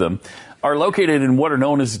 55% of them are located in what are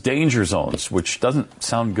known as danger zones, which doesn't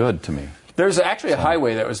sound good to me. There's actually a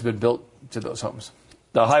highway that has been built to those homes.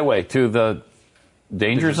 The highway to the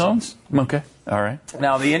danger zones? Okay. All right.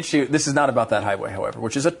 Now, this is not about that highway, however,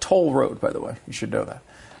 which is a toll road, by the way. You should know that.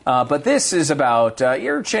 But this is about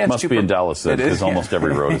your chance Must be in Dallas, then, because almost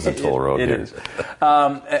every road is a toll road here. It is.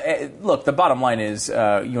 Look, the bottom line is you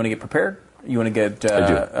want to get prepared you want to get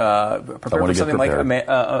prepared for something like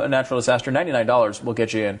a natural disaster, $99 will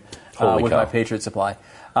get you in with my Patriot Supply.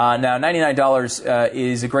 Now, $99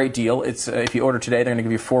 is a great deal. It's if you order today, they're going to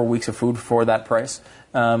give you 4 weeks of food for that price,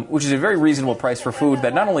 which is a very reasonable price for food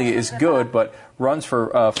that not only is good, but runs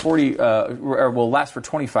for or will last for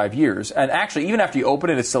 25 years. And actually, even after you open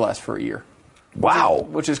it, it still lasts for a year. Wow.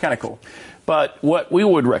 Which is kind of cool. But what we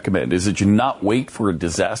would recommend is that you not wait for a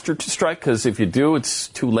disaster to strike, because if you do, it's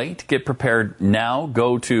too late. Get prepared now.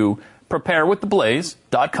 Go to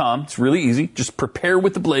preparewiththeblaze.com. It's really easy. Just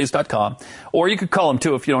preparewiththeblaze.com. Or you could call them,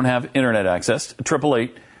 too, if you don't have internet access.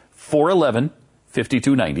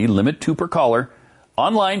 888-411-5290. Limit 2 per caller.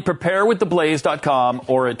 Online, preparewiththeblaze.com,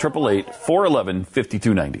 or at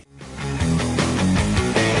 888-411-5290.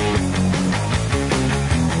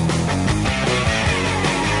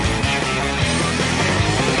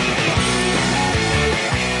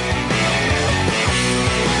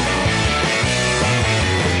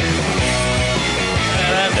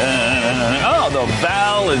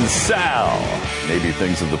 Val and Sal, maybe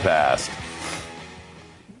things of the past.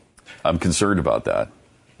 I'm concerned about that.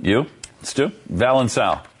 You, Stu? Val and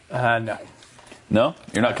Sal? No. No?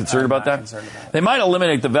 You're not concerned about that? Concerned about it. They might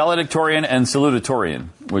eliminate the valedictorian and salutatorian,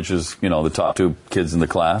 which is, the top 2 kids in the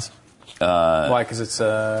class. Why? Because it's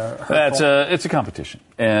it's a competition,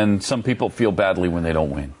 and some people feel badly when they don't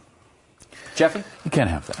win. Jeffy? You can't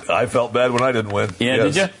have that. I felt bad when I didn't win. Yeah,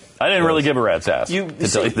 yes. Did you? I didn't really give a rat's ass, to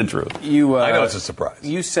tell you the truth. I know it's a surprise.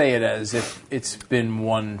 You say it as if it's been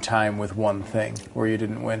one time with one thing where you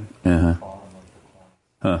didn't win. Uh-huh.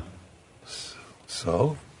 Huh.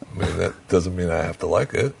 So, that doesn't mean I have to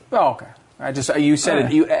like it. Oh, okay. You said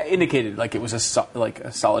it. You indicated like it was a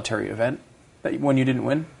solitary event that when you didn't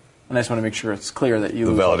win, and I just want to make sure it's clear that you.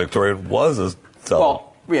 The valedictorian was a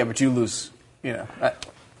Well, yeah, but you lose,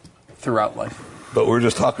 throughout life. But we're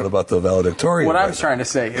just talking about the valedictorian. What I was trying to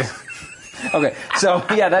say is, okay, so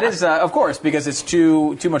yeah, that is of course because it's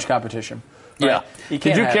too much competition. Right? Yeah.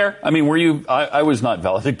 Did you care? I mean, were you? I was not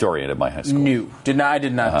valedictorian at my high school. No, I did not. I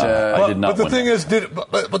did not. But the thing is,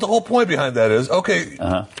 but the whole point behind that is, okay.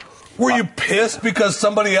 Were you pissed because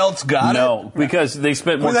somebody else got it? No, because they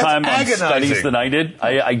spent more time on studies than I did.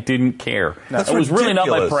 I didn't care. That's it was really not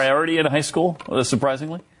my ridiculous. priority in high school,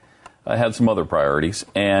 surprisingly. I had some other priorities,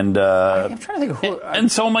 and I'm trying to think.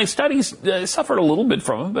 And so my studies suffered a little bit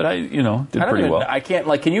from it, but I did pretty well. I can't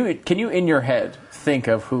can you in your head think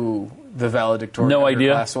of who the valedictorian no of your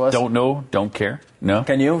idea. class was? Don't know. Don't care. No.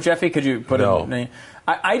 Can you, Jeffy? Could you put No. a name?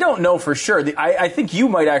 I don't know for sure. I think you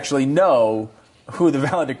might actually know who the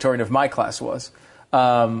valedictorian of my class was,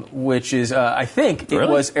 which is I think it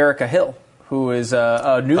was Erica Hill, who is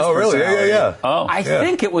a news personality. Oh, really? Yeah. Oh, I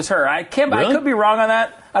think it was her. I could be wrong on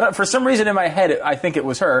that. For some reason in my head, I think it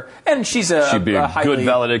was her. And she'd be a highly, good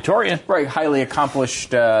valedictorian. Right, highly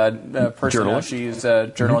accomplished person. Journalist. She's a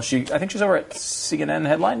journalist. I think she's over at CNN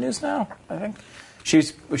Headline News now, I think. She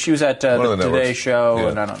was at the Today Show,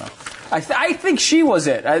 and I don't know. I think she was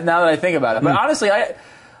it, now that I think about it. But honestly, I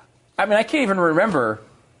can't even remember.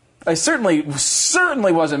 I certainly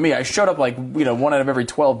wasn't me. I showed up one out of every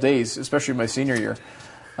 12 days, especially my senior year.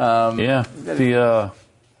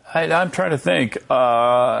 I'm trying to think.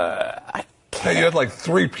 Hey, you had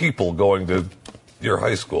 3 people going to your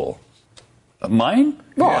high school. Mine?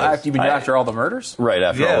 Well, after all the murders? Right,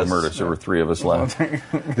 after all the murders, there were 3 of us left.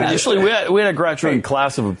 Actually, we had a graduating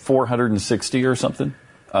class of 460 or something.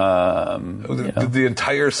 Did the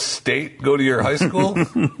entire state go to your high school?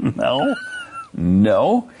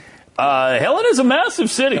 No. Helen is a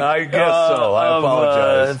massive city. I guess so. I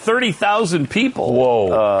apologize. 30,000 people.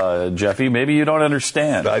 Whoa. Jeffy, maybe you don't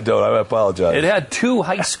understand. I don't. I apologize. It had 2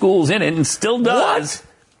 high schools in it and still does. What?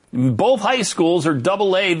 Both high schools are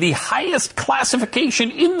AA, the highest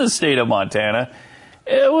classification in the state of Montana,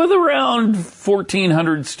 with around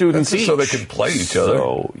 1,400 students each. So they can play each other.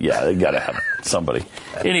 So, yeah, they got to have somebody.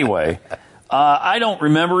 Anyway, I don't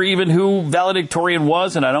remember even who valedictorian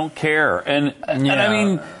was, and I don't care. And I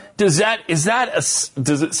mean, does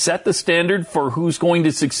it set the standard for who's going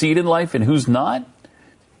to succeed in life and who's not?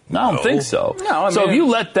 No, I don't think so. No, so if you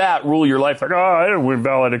let that rule your life, I didn't win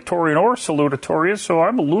valedictorian or salutatorian, so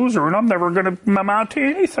I'm a loser and I'm never going to amount to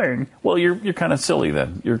anything. Well, you're kind of silly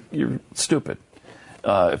then. You're stupid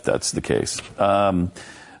if that's the case.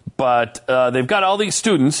 But they've got all these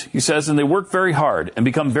students, he says, and they work very hard and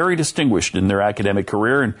become very distinguished in their academic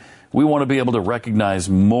career, and we want to be able to recognize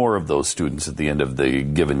more of those students at the end of the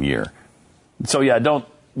given year. So, yeah, don't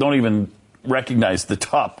even recognize the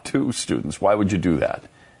top 2 students. Why would you do that?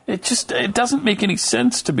 It doesn't make any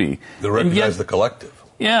sense to me. They recognize the collective.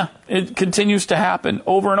 Yeah, it continues to happen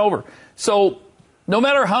over and over. So No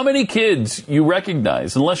matter how many kids you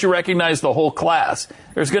recognize, unless you recognize the whole class,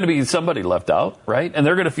 there's going to be somebody left out, right? And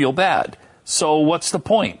they're going to feel bad. So what's the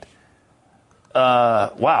point?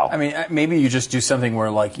 Wow. I mean, maybe you just do something where,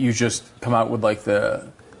 like, you just come out with, like, the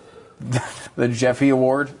Jeffy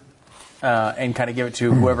Award and kind of give it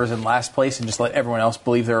to whoever's in last place and just let everyone else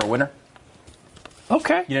believe they're a winner.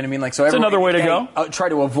 Okay. You know what I mean? Like, so that's another way to go. Try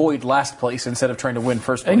to avoid last place instead of trying to win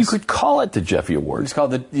first place. And you could call it the Jeffy Award. It's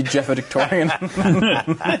called the Jeffadictorian.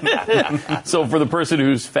 So for the person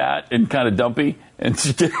who's fat and kind of dumpy and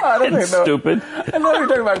stupid. I thought you were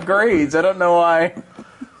talking about grades. I don't know why.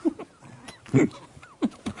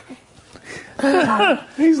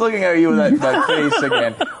 He's looking at you with that face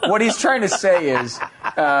again. What he's trying to say is,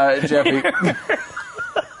 Jeffy...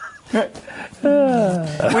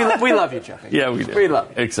 we love you, Jeffy. Yeah, we do. We love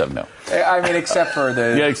you. Except no. I mean, except for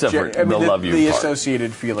the love you the part.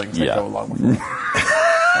 associated feelings that go along with it.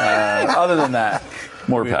 Other than that,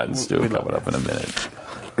 more Pat and Stu coming up in a minute.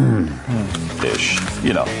 Ish,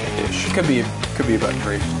 ish. Could be about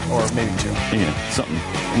 3 or maybe 2. Yeah, something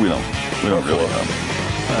we don't really know.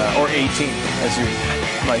 Or 18, as you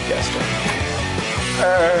might guess.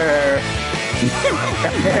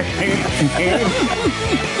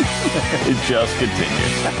 It just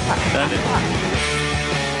continues.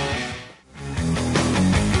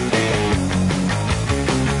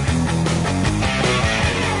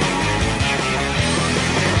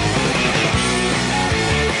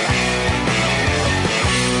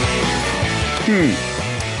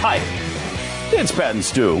 Hi, it's Pat and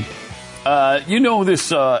Stu. You know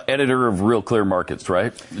this editor of Real Clear Markets,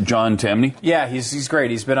 right? John Tamney? Yeah, he's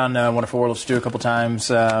great. He's been on Wonderful World of Stu a couple times.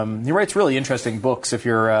 He writes really interesting books if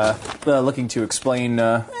you're looking to explain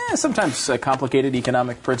sometimes complicated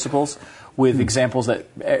economic principles with examples that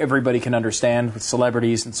everybody can understand with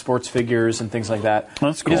celebrities and sports figures and things like that.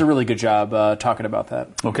 That's cool. He does a really good job talking about that.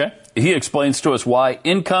 Okay. He explains to us why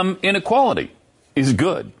income inequality is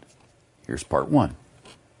good. Here's part 1.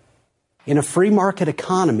 In a free market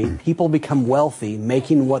economy, people become wealthy,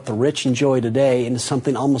 making what the rich enjoy today into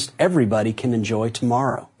something almost everybody can enjoy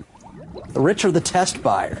tomorrow. The rich are the test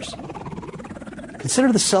buyers.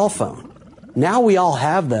 Consider the cell phone. Now we all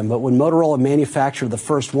have them, but when Motorola manufactured the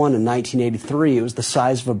first one in 1983, it was the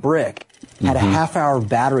size of a brick, had a half-hour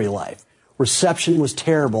battery life, reception was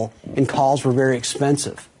terrible, and calls were very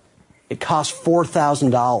expensive. It cost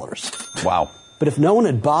 $4,000. Wow. But if no one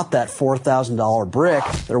had bought that $4,000 brick,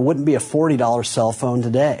 there wouldn't be a $40 cell phone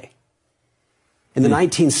today. In the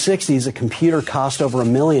 1960s, a computer cost over $1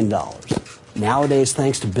 million. Nowadays,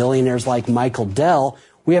 thanks to billionaires like Michael Dell,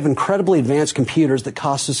 we have incredibly advanced computers that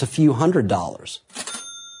cost us a few $100s.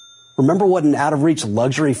 Remember what an out-of-reach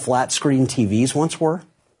luxury flat-screen TVs once were?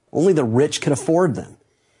 Only the rich could afford them.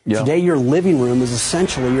 Yeah. Today, your living room is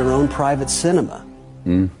essentially your own private cinema.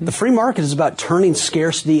 The free market is about turning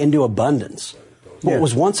scarcity into abundance. What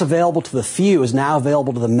was once available to the few is now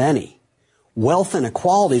available to the many. Wealth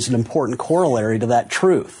inequality is an important corollary to that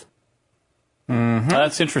truth.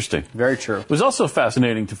 That's interesting. Very true. It was also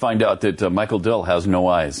fascinating to find out that Michael Dell has no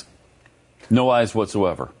eyes. No eyes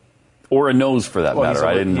whatsoever. Or a nose, for that matter.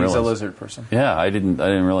 I didn't realize. He's a lizard person. Yeah, I didn't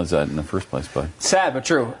realize that in the first place. But sad, but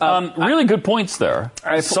true. Really good points there.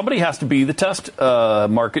 Somebody has to be the test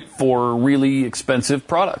market for really expensive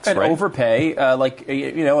products, and right? Overpay,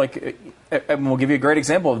 and we'll give you a great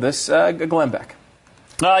example of this. Glenn Beck.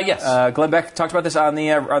 Yes. Glenn Beck talked about this on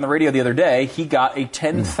the radio the other day. He got a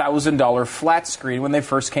 $10,000 flat screen when they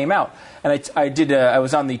first came out, and I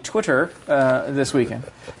was on the Twitter this weekend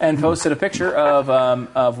and posted a picture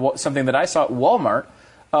of something that I saw at Walmart,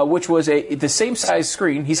 which was the same size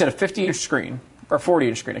screen. He said a 50-inch screen or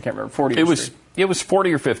 40-inch screen. I can't remember. 40-inch screen. It was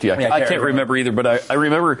 40 or 50. I can't remember either, but I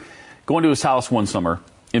remember going to his house one summer.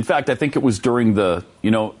 In fact, I think it was during he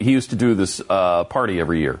used to do this party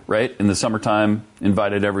every year, right? In the summertime,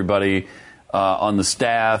 invited everybody on the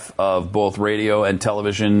staff of both radio and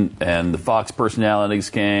television, and the Fox personalities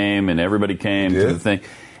came, and everybody came to the thing.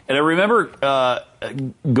 And I remember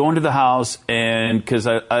going to the house, and because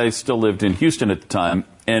I still lived in Houston at the time,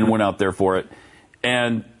 and went out there for it,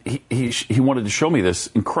 and he wanted to show me this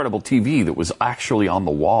incredible TV that was actually on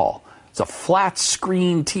the wall. It's a flat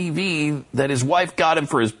screen TV that his wife got him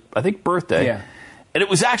for his, I think, birthday. Yeah. And it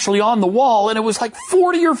was actually on the wall, and it was like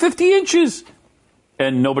 40 or 50 inches.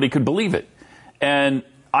 And nobody could believe it. And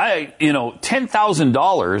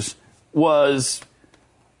 $10,000 was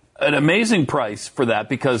an amazing price for that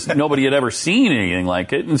because nobody had ever seen anything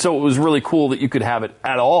like it. And so it was really cool that you could have it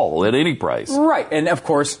at all, at any price. Right. And, of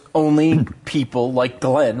course, only people like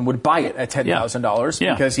Glenn would buy it at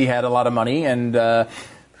 $10,000 because he had a lot of money and...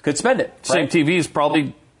 could spend it. Same right? TV is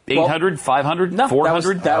probably 800, 500, no,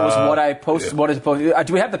 400? That was what I posted. Yeah. What is posted?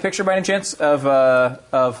 Do we have the picture by any chance of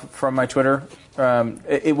from my Twitter?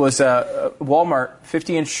 It was Walmart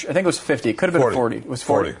 50-inch. I think it was 50. It could have been 40. It was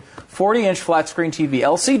 40. 40-inch flat screen TV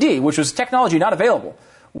LCD, which was technology not available.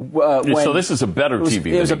 So this is a better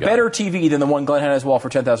TV. It was a better TV than the one Glenn had on his wall for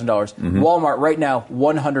 $10,000. Mm-hmm. Walmart right now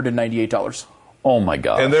 $198. Oh my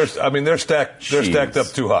God! And they're stacked up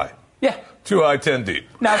too high. Yeah, too high, 10 deep.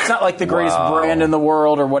 Now it's not like the greatest brand in the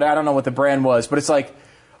world or what. I don't know what the brand was, but it's like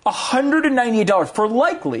 $198 for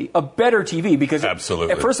likely a better TV because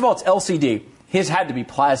absolutely. First of all, it's LCD. His had to be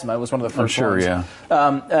plasma. It was one of the first ones. Yeah.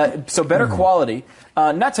 So better quality.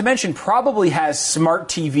 Not to mention, probably has smart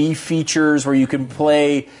TV features where you can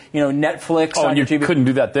play, Netflix on your TV. You couldn't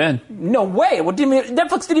do that then. No way.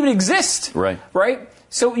 Netflix didn't even exist. Right.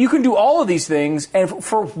 So you can do all of these things, and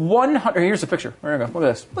for 100. Here's a picture. There you go. Look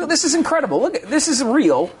at this. Look, this is incredible. Look, this is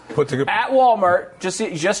real. At Walmart just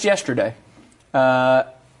yesterday.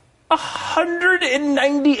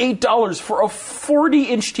 $198 for a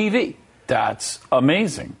 40-inch TV. That's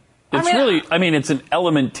amazing. It's an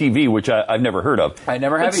Element TV, which I've never heard of. I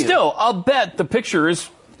never have either. Still, I'll bet the picture is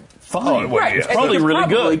fine. Right. It's probably really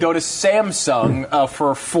good. Go to Samsung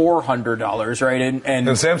for $400, right? And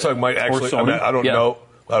Samsung might actually. I don't know.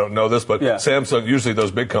 I don't know this, but Samsung. Usually,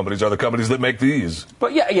 those big companies are the companies that make these.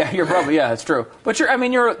 But you're probably it's true. But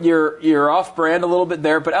you're off brand a little bit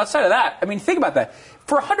there. But outside of that, think about that.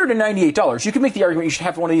 For $198, you can make the argument you should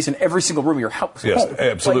have one of these in every single room of your house. Yes,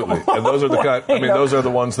 absolutely. And those are the those are the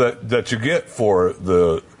ones that you get for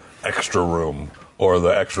the extra room or the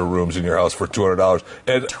extra rooms in your house for $200.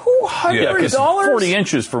 And $200? 40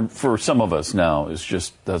 inches for some of us now is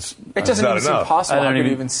just it doesn't even seem possible. How can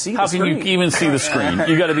you even see the screen? How can you even see the screen?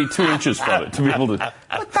 You got to be 2 inches from it to be able to.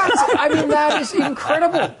 But that is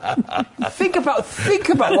incredible. Think about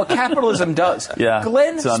what capitalism does. Yeah,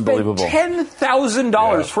 Glenn spent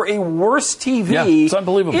 $10,000 for a worse TV. Yeah, it's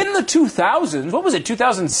unbelievable. In the 2000s. What was it?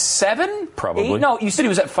 2007? Probably. No, you said he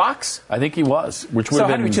was at Fox. I think he was, which would have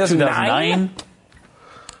been 2009.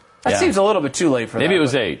 That seems a little bit too late for that. Maybe it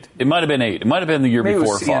was 8. It might have been 8. It might have been the year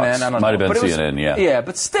before CNN, Fox. I don't know. Might have been CNN, yeah. Yeah,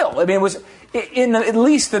 but still, it was in at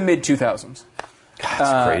least the mid-2000s.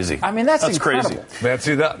 That's crazy. That's incredible. Crazy. Man,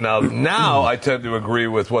 see that now I tend to agree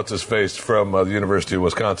with what's his face from the University of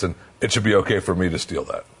Wisconsin. It should be okay for me to steal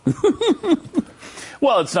that.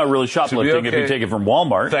 Well, it's not really shoplifting if you take it from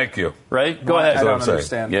Walmart. Thank you. Right? Go ahead. I don't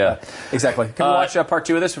understand. Yeah. Exactly. Can we watch part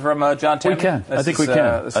 2 of this from John Tammy? We can. I think we can.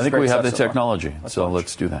 I think we have the technology. So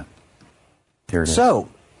let's do that. Here it is. So,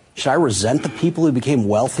 should I resent the people who became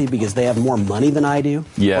wealthy because they have more money than I do?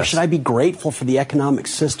 Yes. Or should I be grateful for the economic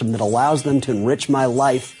system that allows them to enrich my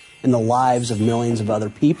life and the lives of millions of other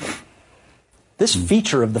people? This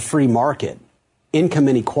feature of the free market, income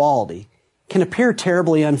inequality, can appear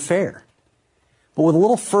terribly unfair. But with a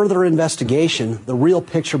little further investigation, the real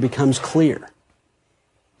picture becomes clear.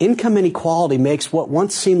 Income inequality makes what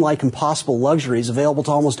once seemed like impossible luxuries available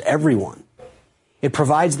to almost everyone. It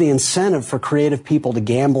provides the incentive for creative people to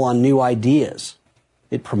gamble on new ideas.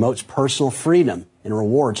 It promotes personal freedom and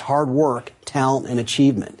rewards hard work, talent, and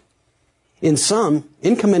achievement. In sum,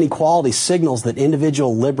 income inequality signals that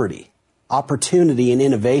individual liberty, opportunity, and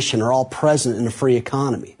innovation are all present in a free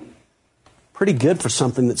economy. Pretty good for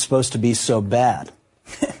something that's supposed to be so bad.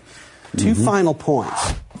 Two final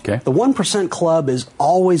points. Okay. The 1% Club is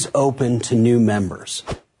always open to new members.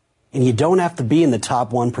 And you don't have to be in the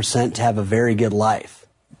top 1% to have a very good life.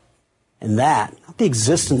 And that, not the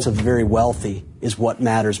existence of the very wealthy, is what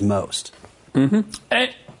matters most. And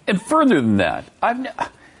further than that,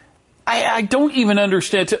 I don't even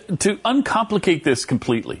understand, to uncomplicate this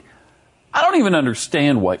completely, I don't even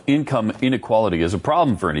understand why income inequality is a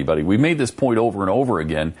problem for anybody. We've made this point over and over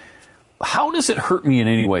again. How does it hurt me in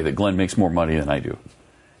any way that Glenn makes more money than I do?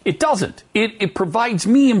 It doesn't. It provides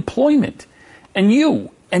me employment. And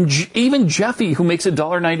you, and even Jeffy, who makes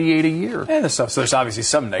 $1.98 a year. And so there's obviously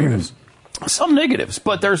some negatives. Some negatives,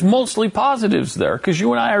 but there's mostly positives there because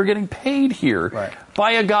you and I are getting paid here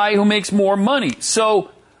by a guy who makes more money. So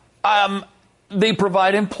they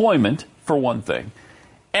provide employment, for one thing.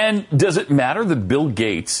 And does it matter that Bill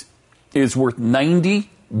Gates is worth $90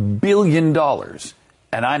 billion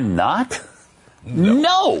and I'm not?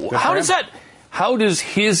 No. How does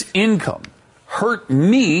his income hurt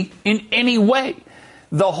me in any way?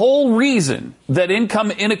 The whole reason that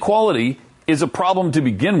income inequality is a problem to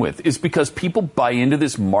begin with is because people buy into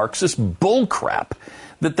this Marxist bullcrap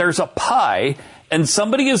that there's a pie and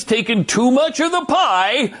somebody has taken too much of the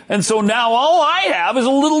pie, and so now all I have is a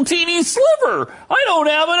little teeny sliver. I don't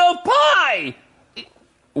have enough pie.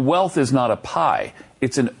 Wealth is not a pie.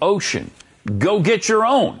 It's an ocean Go get your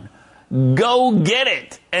own. Go get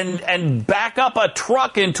it and back up a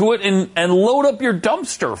truck into it and load up your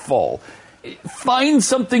dumpster full. Find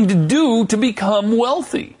something to do to become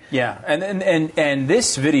wealthy. Yeah, and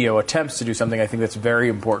this video attempts to do something I think that's very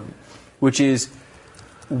important, which is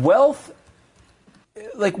wealth.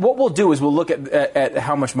 Like, what we'll do is we'll look at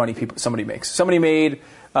how much money somebody makes. Somebody made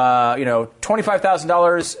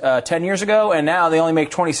 $25,000 10 years ago, and now they only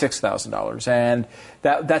make $26,000, and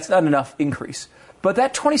that's not enough increase. But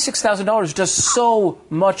that $26,000 does so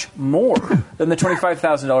much more than the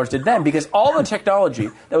 $25,000 did then, because all the technology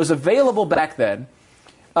that was available back then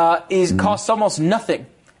costs almost nothing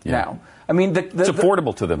now. I mean, it's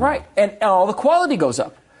affordable to them, right? And all the quality goes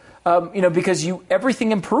up, because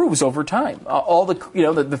everything improves over time.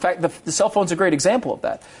 The fact the cell phone's a great example of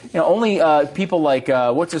that. Only people like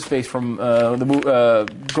what's his face from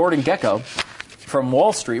Gordon Gekko from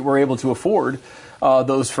Wall Street were able to afford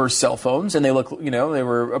those first cell phones, and they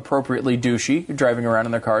were appropriately douchey, driving around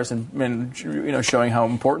in their cars and showing how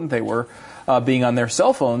important they were, being on their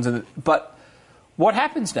cell phones. But what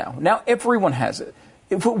happens now? Now everyone has it.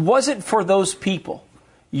 If it wasn't for those people,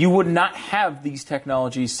 you would not have these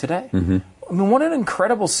technologies today. Mm-hmm. I mean, what an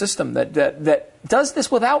incredible system that does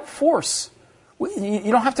this without force.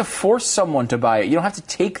 You don't have to force someone to buy it. You don't have to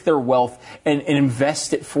take their wealth and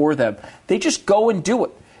invest it for them. They just go and do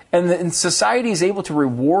it. And society is able to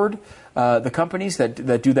reward the companies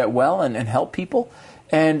that do that well and help people.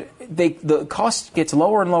 And the cost gets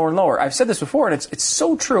lower and lower and lower. I've said this before, and it's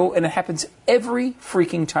so true, and it happens every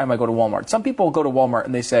freaking time I go to Walmart. Some people go to Walmart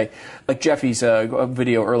and they say, like Jeffy's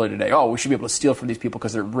video earlier today, we should be able to steal from these people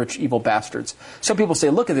because they're rich, evil bastards. Some people say,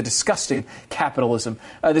 look at the disgusting capitalism,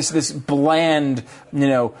 this bland,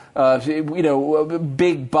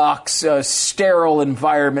 big box, sterile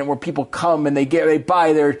environment where people come and they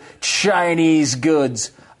buy their Chinese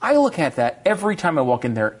goods. I look at that every time I walk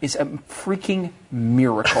in there. It's a freaking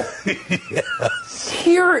miracle. Yes.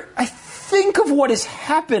 Here, I think of what has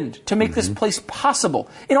happened to make this place possible.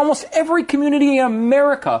 In almost every community in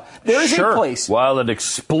America, there is a place. While it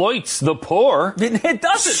exploits the poor. It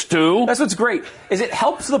doesn't. Stu. That's what's great, is it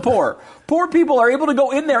helps the poor. Poor people are able to go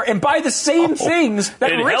in there and buy the same things that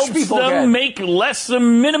rich people get. It helps them make less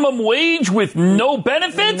than minimum wage with no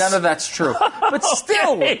benefits? None of that's true. But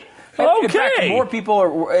still... In fact, more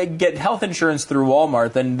people get health insurance through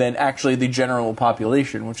Walmart than actually the general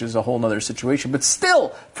population, which is a whole other situation. But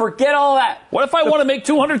still, forget all that. What if I want to make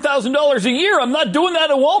 $200,000 a year? I'm not doing that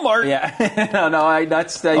at Walmart. Yeah,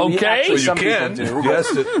 that's okay. Actually, some people do.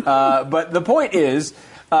 Yes. But the point is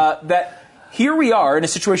that here we are in a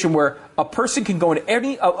situation where a person can go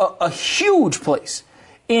into a huge place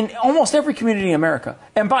in almost every community in America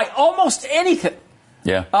and buy almost anything.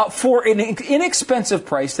 Yeah. For an inexpensive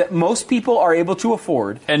price that most people are able to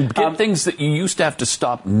afford. And get things that you used to have to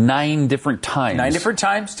stop 9 different times. 9 different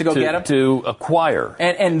times to go get them. To acquire.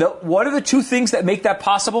 And what are the 2 things that make that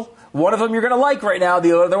possible? One of them you're going to like right now.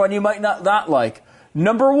 The other one you might not like.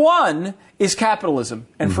 Number 1 is capitalism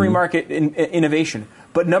and free market innovation.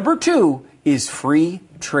 But number 2 is free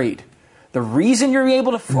trade. The reason you're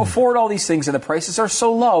able to afford all these things and the prices are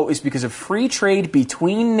so low is because of free trade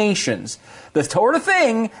between nations. The sort of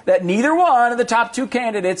thing that neither one of the top 2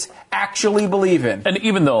 candidates actually believe in. And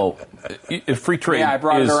even though free trade I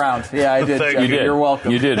brought it around. Yeah, I did. You did. You're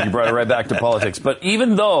welcome. You did. You brought it right back to politics. But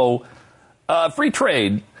even though free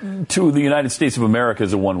trade to the United States of America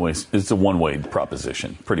is a one-way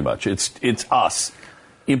proposition, pretty much. It's us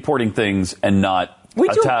importing things and not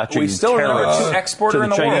attaching we still are tariffs the 2 exporter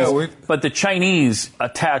in the world. But the Chinese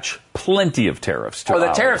attach plenty of tariffs to the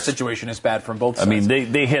ours. tariff situation is bad from both sides. I mean,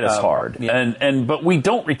 they hit us hard. Yeah. But we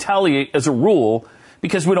don't retaliate as a rule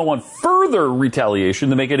because we don't want further retaliation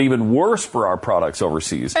to make it even worse for our products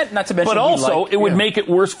overseas. And not to mention, but also, it would make it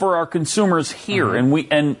worse for our consumers here,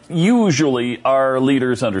 and usually our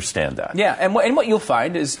leaders understand that. Yeah, and what you'll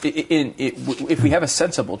find is, if we have a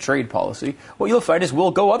sensible trade policy, what you'll find is we'll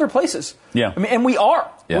go other places. Yeah, I mean, and we are.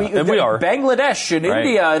 Yeah. We are. Bangladesh and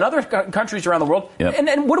India and other countries around the world. Yep.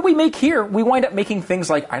 And what do we make here? We wind up making things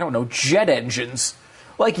like, jet engines.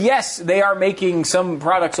 Like, yes, they are making some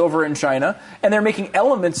products over in China, and they're making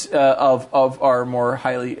elements of our more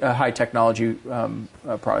high technology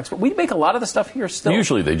products. But we make a lot of the stuff here still.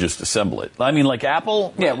 Usually they just assemble it. I mean, like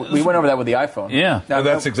Apple. Yeah, we went over that with the iPhone. Yeah. And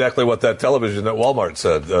that's exactly what that television at Walmart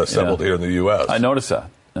said, assembled here in the U.S. I noticed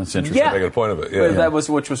that. That's interesting. Yeah. Making a point of it. Yeah.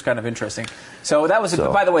 Which was kind of interesting. So that was,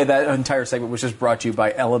 by the way, that entire segment was just brought to you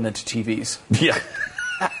by Element TVs. Yeah.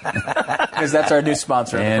 Because that's our new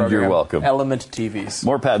sponsor of the program. And you're welcome. Element TVs.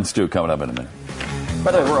 More Pat and Stu coming up in a minute.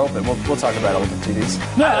 By the way, we're open. We'll talk about elephant TVs.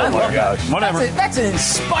 No, oh my gosh. Whatever. That's an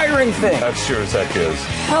inspiring thing. That sure as heck is.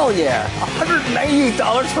 Hell yeah.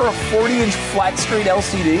 $198 for a 40-inch flat screen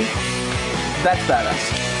LCD? That's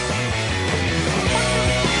badass.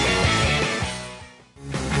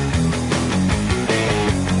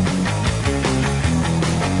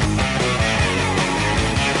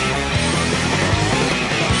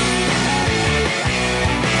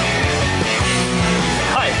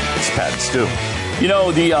 Stu. You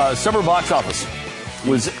know, the summer box office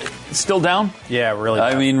was still down. Yeah, really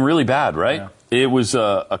bad. I mean, really bad, right? Yeah. It was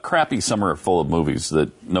a crappy summer full of movies that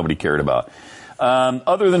nobody cared about.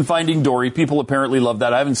 Other than Finding Dory, people apparently love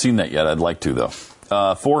that. I haven't seen that yet. I'd like to, though.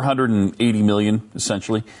 $480 million,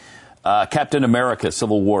 essentially. Captain America,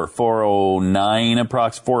 Civil War,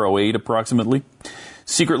 408 approximately.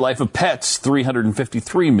 Secret Life of Pets,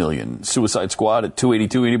 $353 million. Suicide Squad at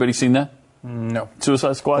 $282. Anybody seen that? No.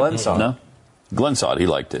 Suicide Squad? Glenn saw it. No? Glenn saw it. He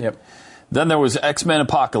liked it. Yep. Then there was X-Men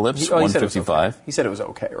Apocalypse, $155. He said it was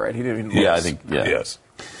okay, right? He didn't even Yeah, I think, yeah. Yes.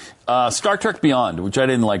 Star Trek Beyond, which I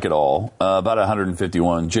didn't like at all, about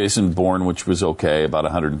 151. Jason Bourne, which was okay, about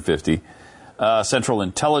 150. Central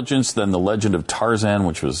Intelligence, then The Legend of Tarzan,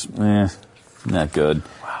 which was, not good.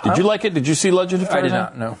 Did you like it? Did you see Legend of Tarzan? I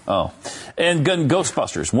did not, no. Oh. And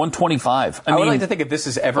Ghostbusters, 125. I would like to think if this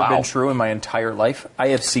has ever been true in my entire life, I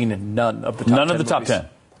have seen none of the top 10 None of the top movies. 10.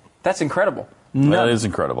 That's incredible. That is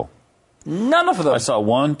incredible. None of those. I saw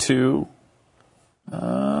 1, 2.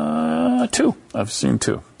 2. I've seen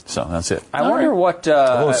 2. So that's it. I wonder what...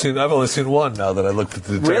 I've only seen one now that I looked at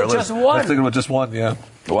the entire list. Just one? I was thinking about just one, yeah.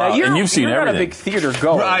 Wow, and you've seen everything. You're not a big theater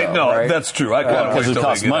goer, right? No, right? That's true. I can't wait till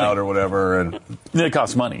they get out or whatever. And it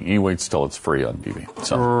costs money. He waits till it's free on TV.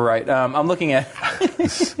 So. Right. I'm looking at...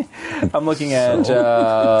 This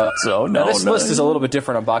list is a little bit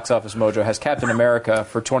different on Box Office Mojo. It has Captain America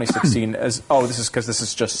for 2016 as... Oh, this is because this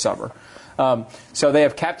is just summer. So they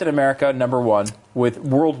have Captain America, number 1, with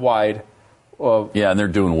worldwide... yeah, and they're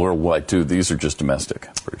doing worldwide, too. These are just domestic,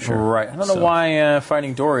 I'm pretty sure. Right. I don't know why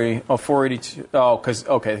Finding Dory... 482... Oh,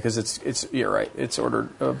 because it's... You're right. It's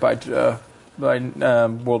ordered by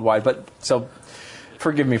worldwide. But, so...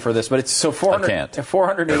 Forgive me for this, but it's so 400. I can't.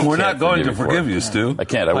 480. We're not going to forgive you, Stu. I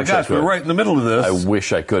can't. I wish I could. We're right in the middle of this. I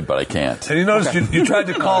wish I could, but I can't. And you noticed you tried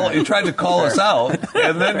to call us out,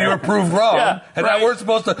 and then you were proved wrong, and now we're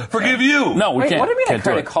supposed to forgive you. No, we can't. What do you mean can't I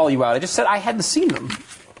tried to call you out? I just said I hadn't seen them.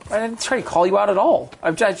 I didn't try to call you out at all.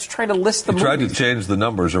 I'm just trying to list the movies. Tried to change the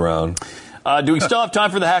numbers around. Do we still have time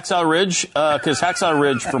for the Hacksaw Ridge? Because Hacksaw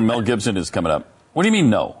Ridge from Mel Gibson is coming up. What do you mean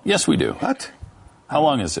no? Yes, we do. What? How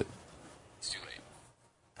long is it?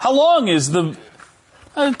 How long is the...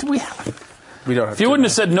 do we have... We don't have if you wouldn't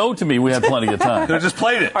have said no to me, we had plenty of time. Could have just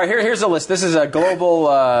played it. All right, here's a list. This is a global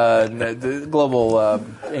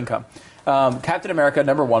income. Captain America,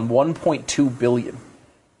 number 1, $1.2 billion.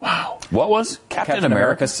 Wow. What was? Captain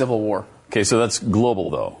America Civil War. Okay, so that's global,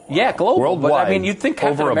 though. Yeah, global. Worldwide. But, I mean, you'd think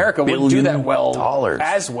Captain America would do that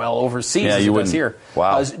as well overseas as it does here.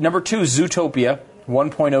 Wow. Number 2, Zootopia,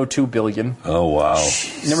 $1.02 billion. Oh, wow.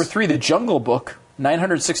 Number 3, The Jungle Book.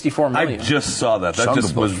 $964 million. I just saw that. That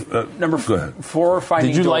just was... Number 4,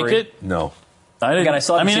 Finding Dory. Did you like it? No. I didn't.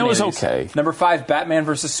 Again, I mean, it was okay. Number 5, Batman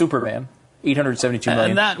vs. Superman. $872 million.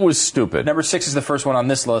 And that was stupid. Number 6 is the first one on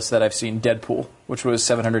this list that I've seen, Deadpool, which was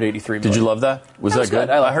 $783 million. Did you love that? Was that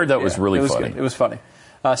good? I heard that was really funny. Good. It was funny.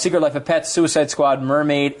 Secret Life of Pets, Suicide Squad,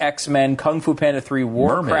 Mermaid, X-Men, Kung Fu Panda 3,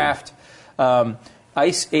 Warcraft,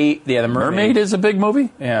 Ice 8. Yeah, the Mermaid is a big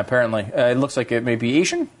movie? Yeah, apparently. It looks like it may be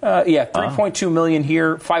Asian. 3.2 million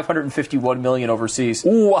here, 551 million overseas.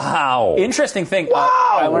 Wow. Interesting thing.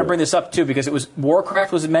 Wow. I want to bring this up, too, because it was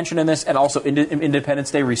Warcraft was mentioned in this, and also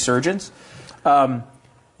Independence Day Resurgence. That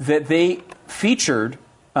they featured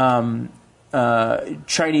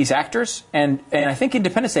Chinese actors, and I think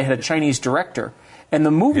Independence Day had a Chinese director. And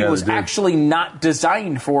the movie was actually not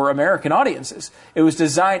designed for American audiences. It was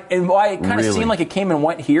designed, and why it kind of seemed like it came and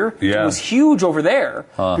went here, it was huge over there,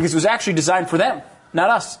 because it was actually designed for them, not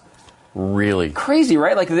us. Really? Crazy,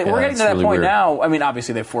 right? Like, we're getting to that really point weird. now. I mean,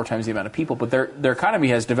 obviously, they have 4 times the amount of people, but their economy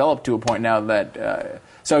has developed to a point now that...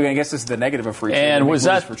 so I guess this is the negative of free trade. And was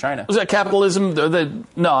that for China? Was that capitalism?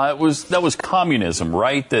 That was communism,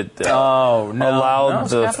 right? That allowed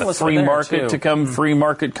the free market to come free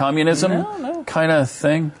market communism kind of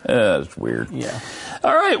thing. It's weird. Yeah.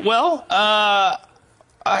 All right. Well,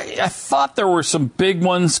 I thought there were some big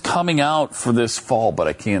ones coming out for this fall, but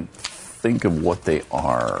I can't think of what they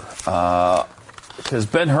are. Because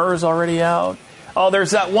Ben-Hur is already out. Oh,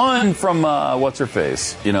 there's that one from, what's her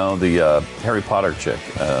face? You know, the Harry Potter chick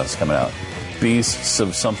is coming out. Beasts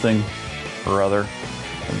of something or other.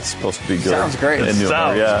 It's supposed to be good. Sounds great. And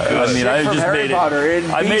Sounds yeah. good. I mean, I From just Harry made Potter it.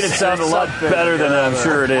 in I made it sound a lot something. better than I'm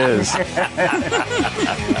sure it is.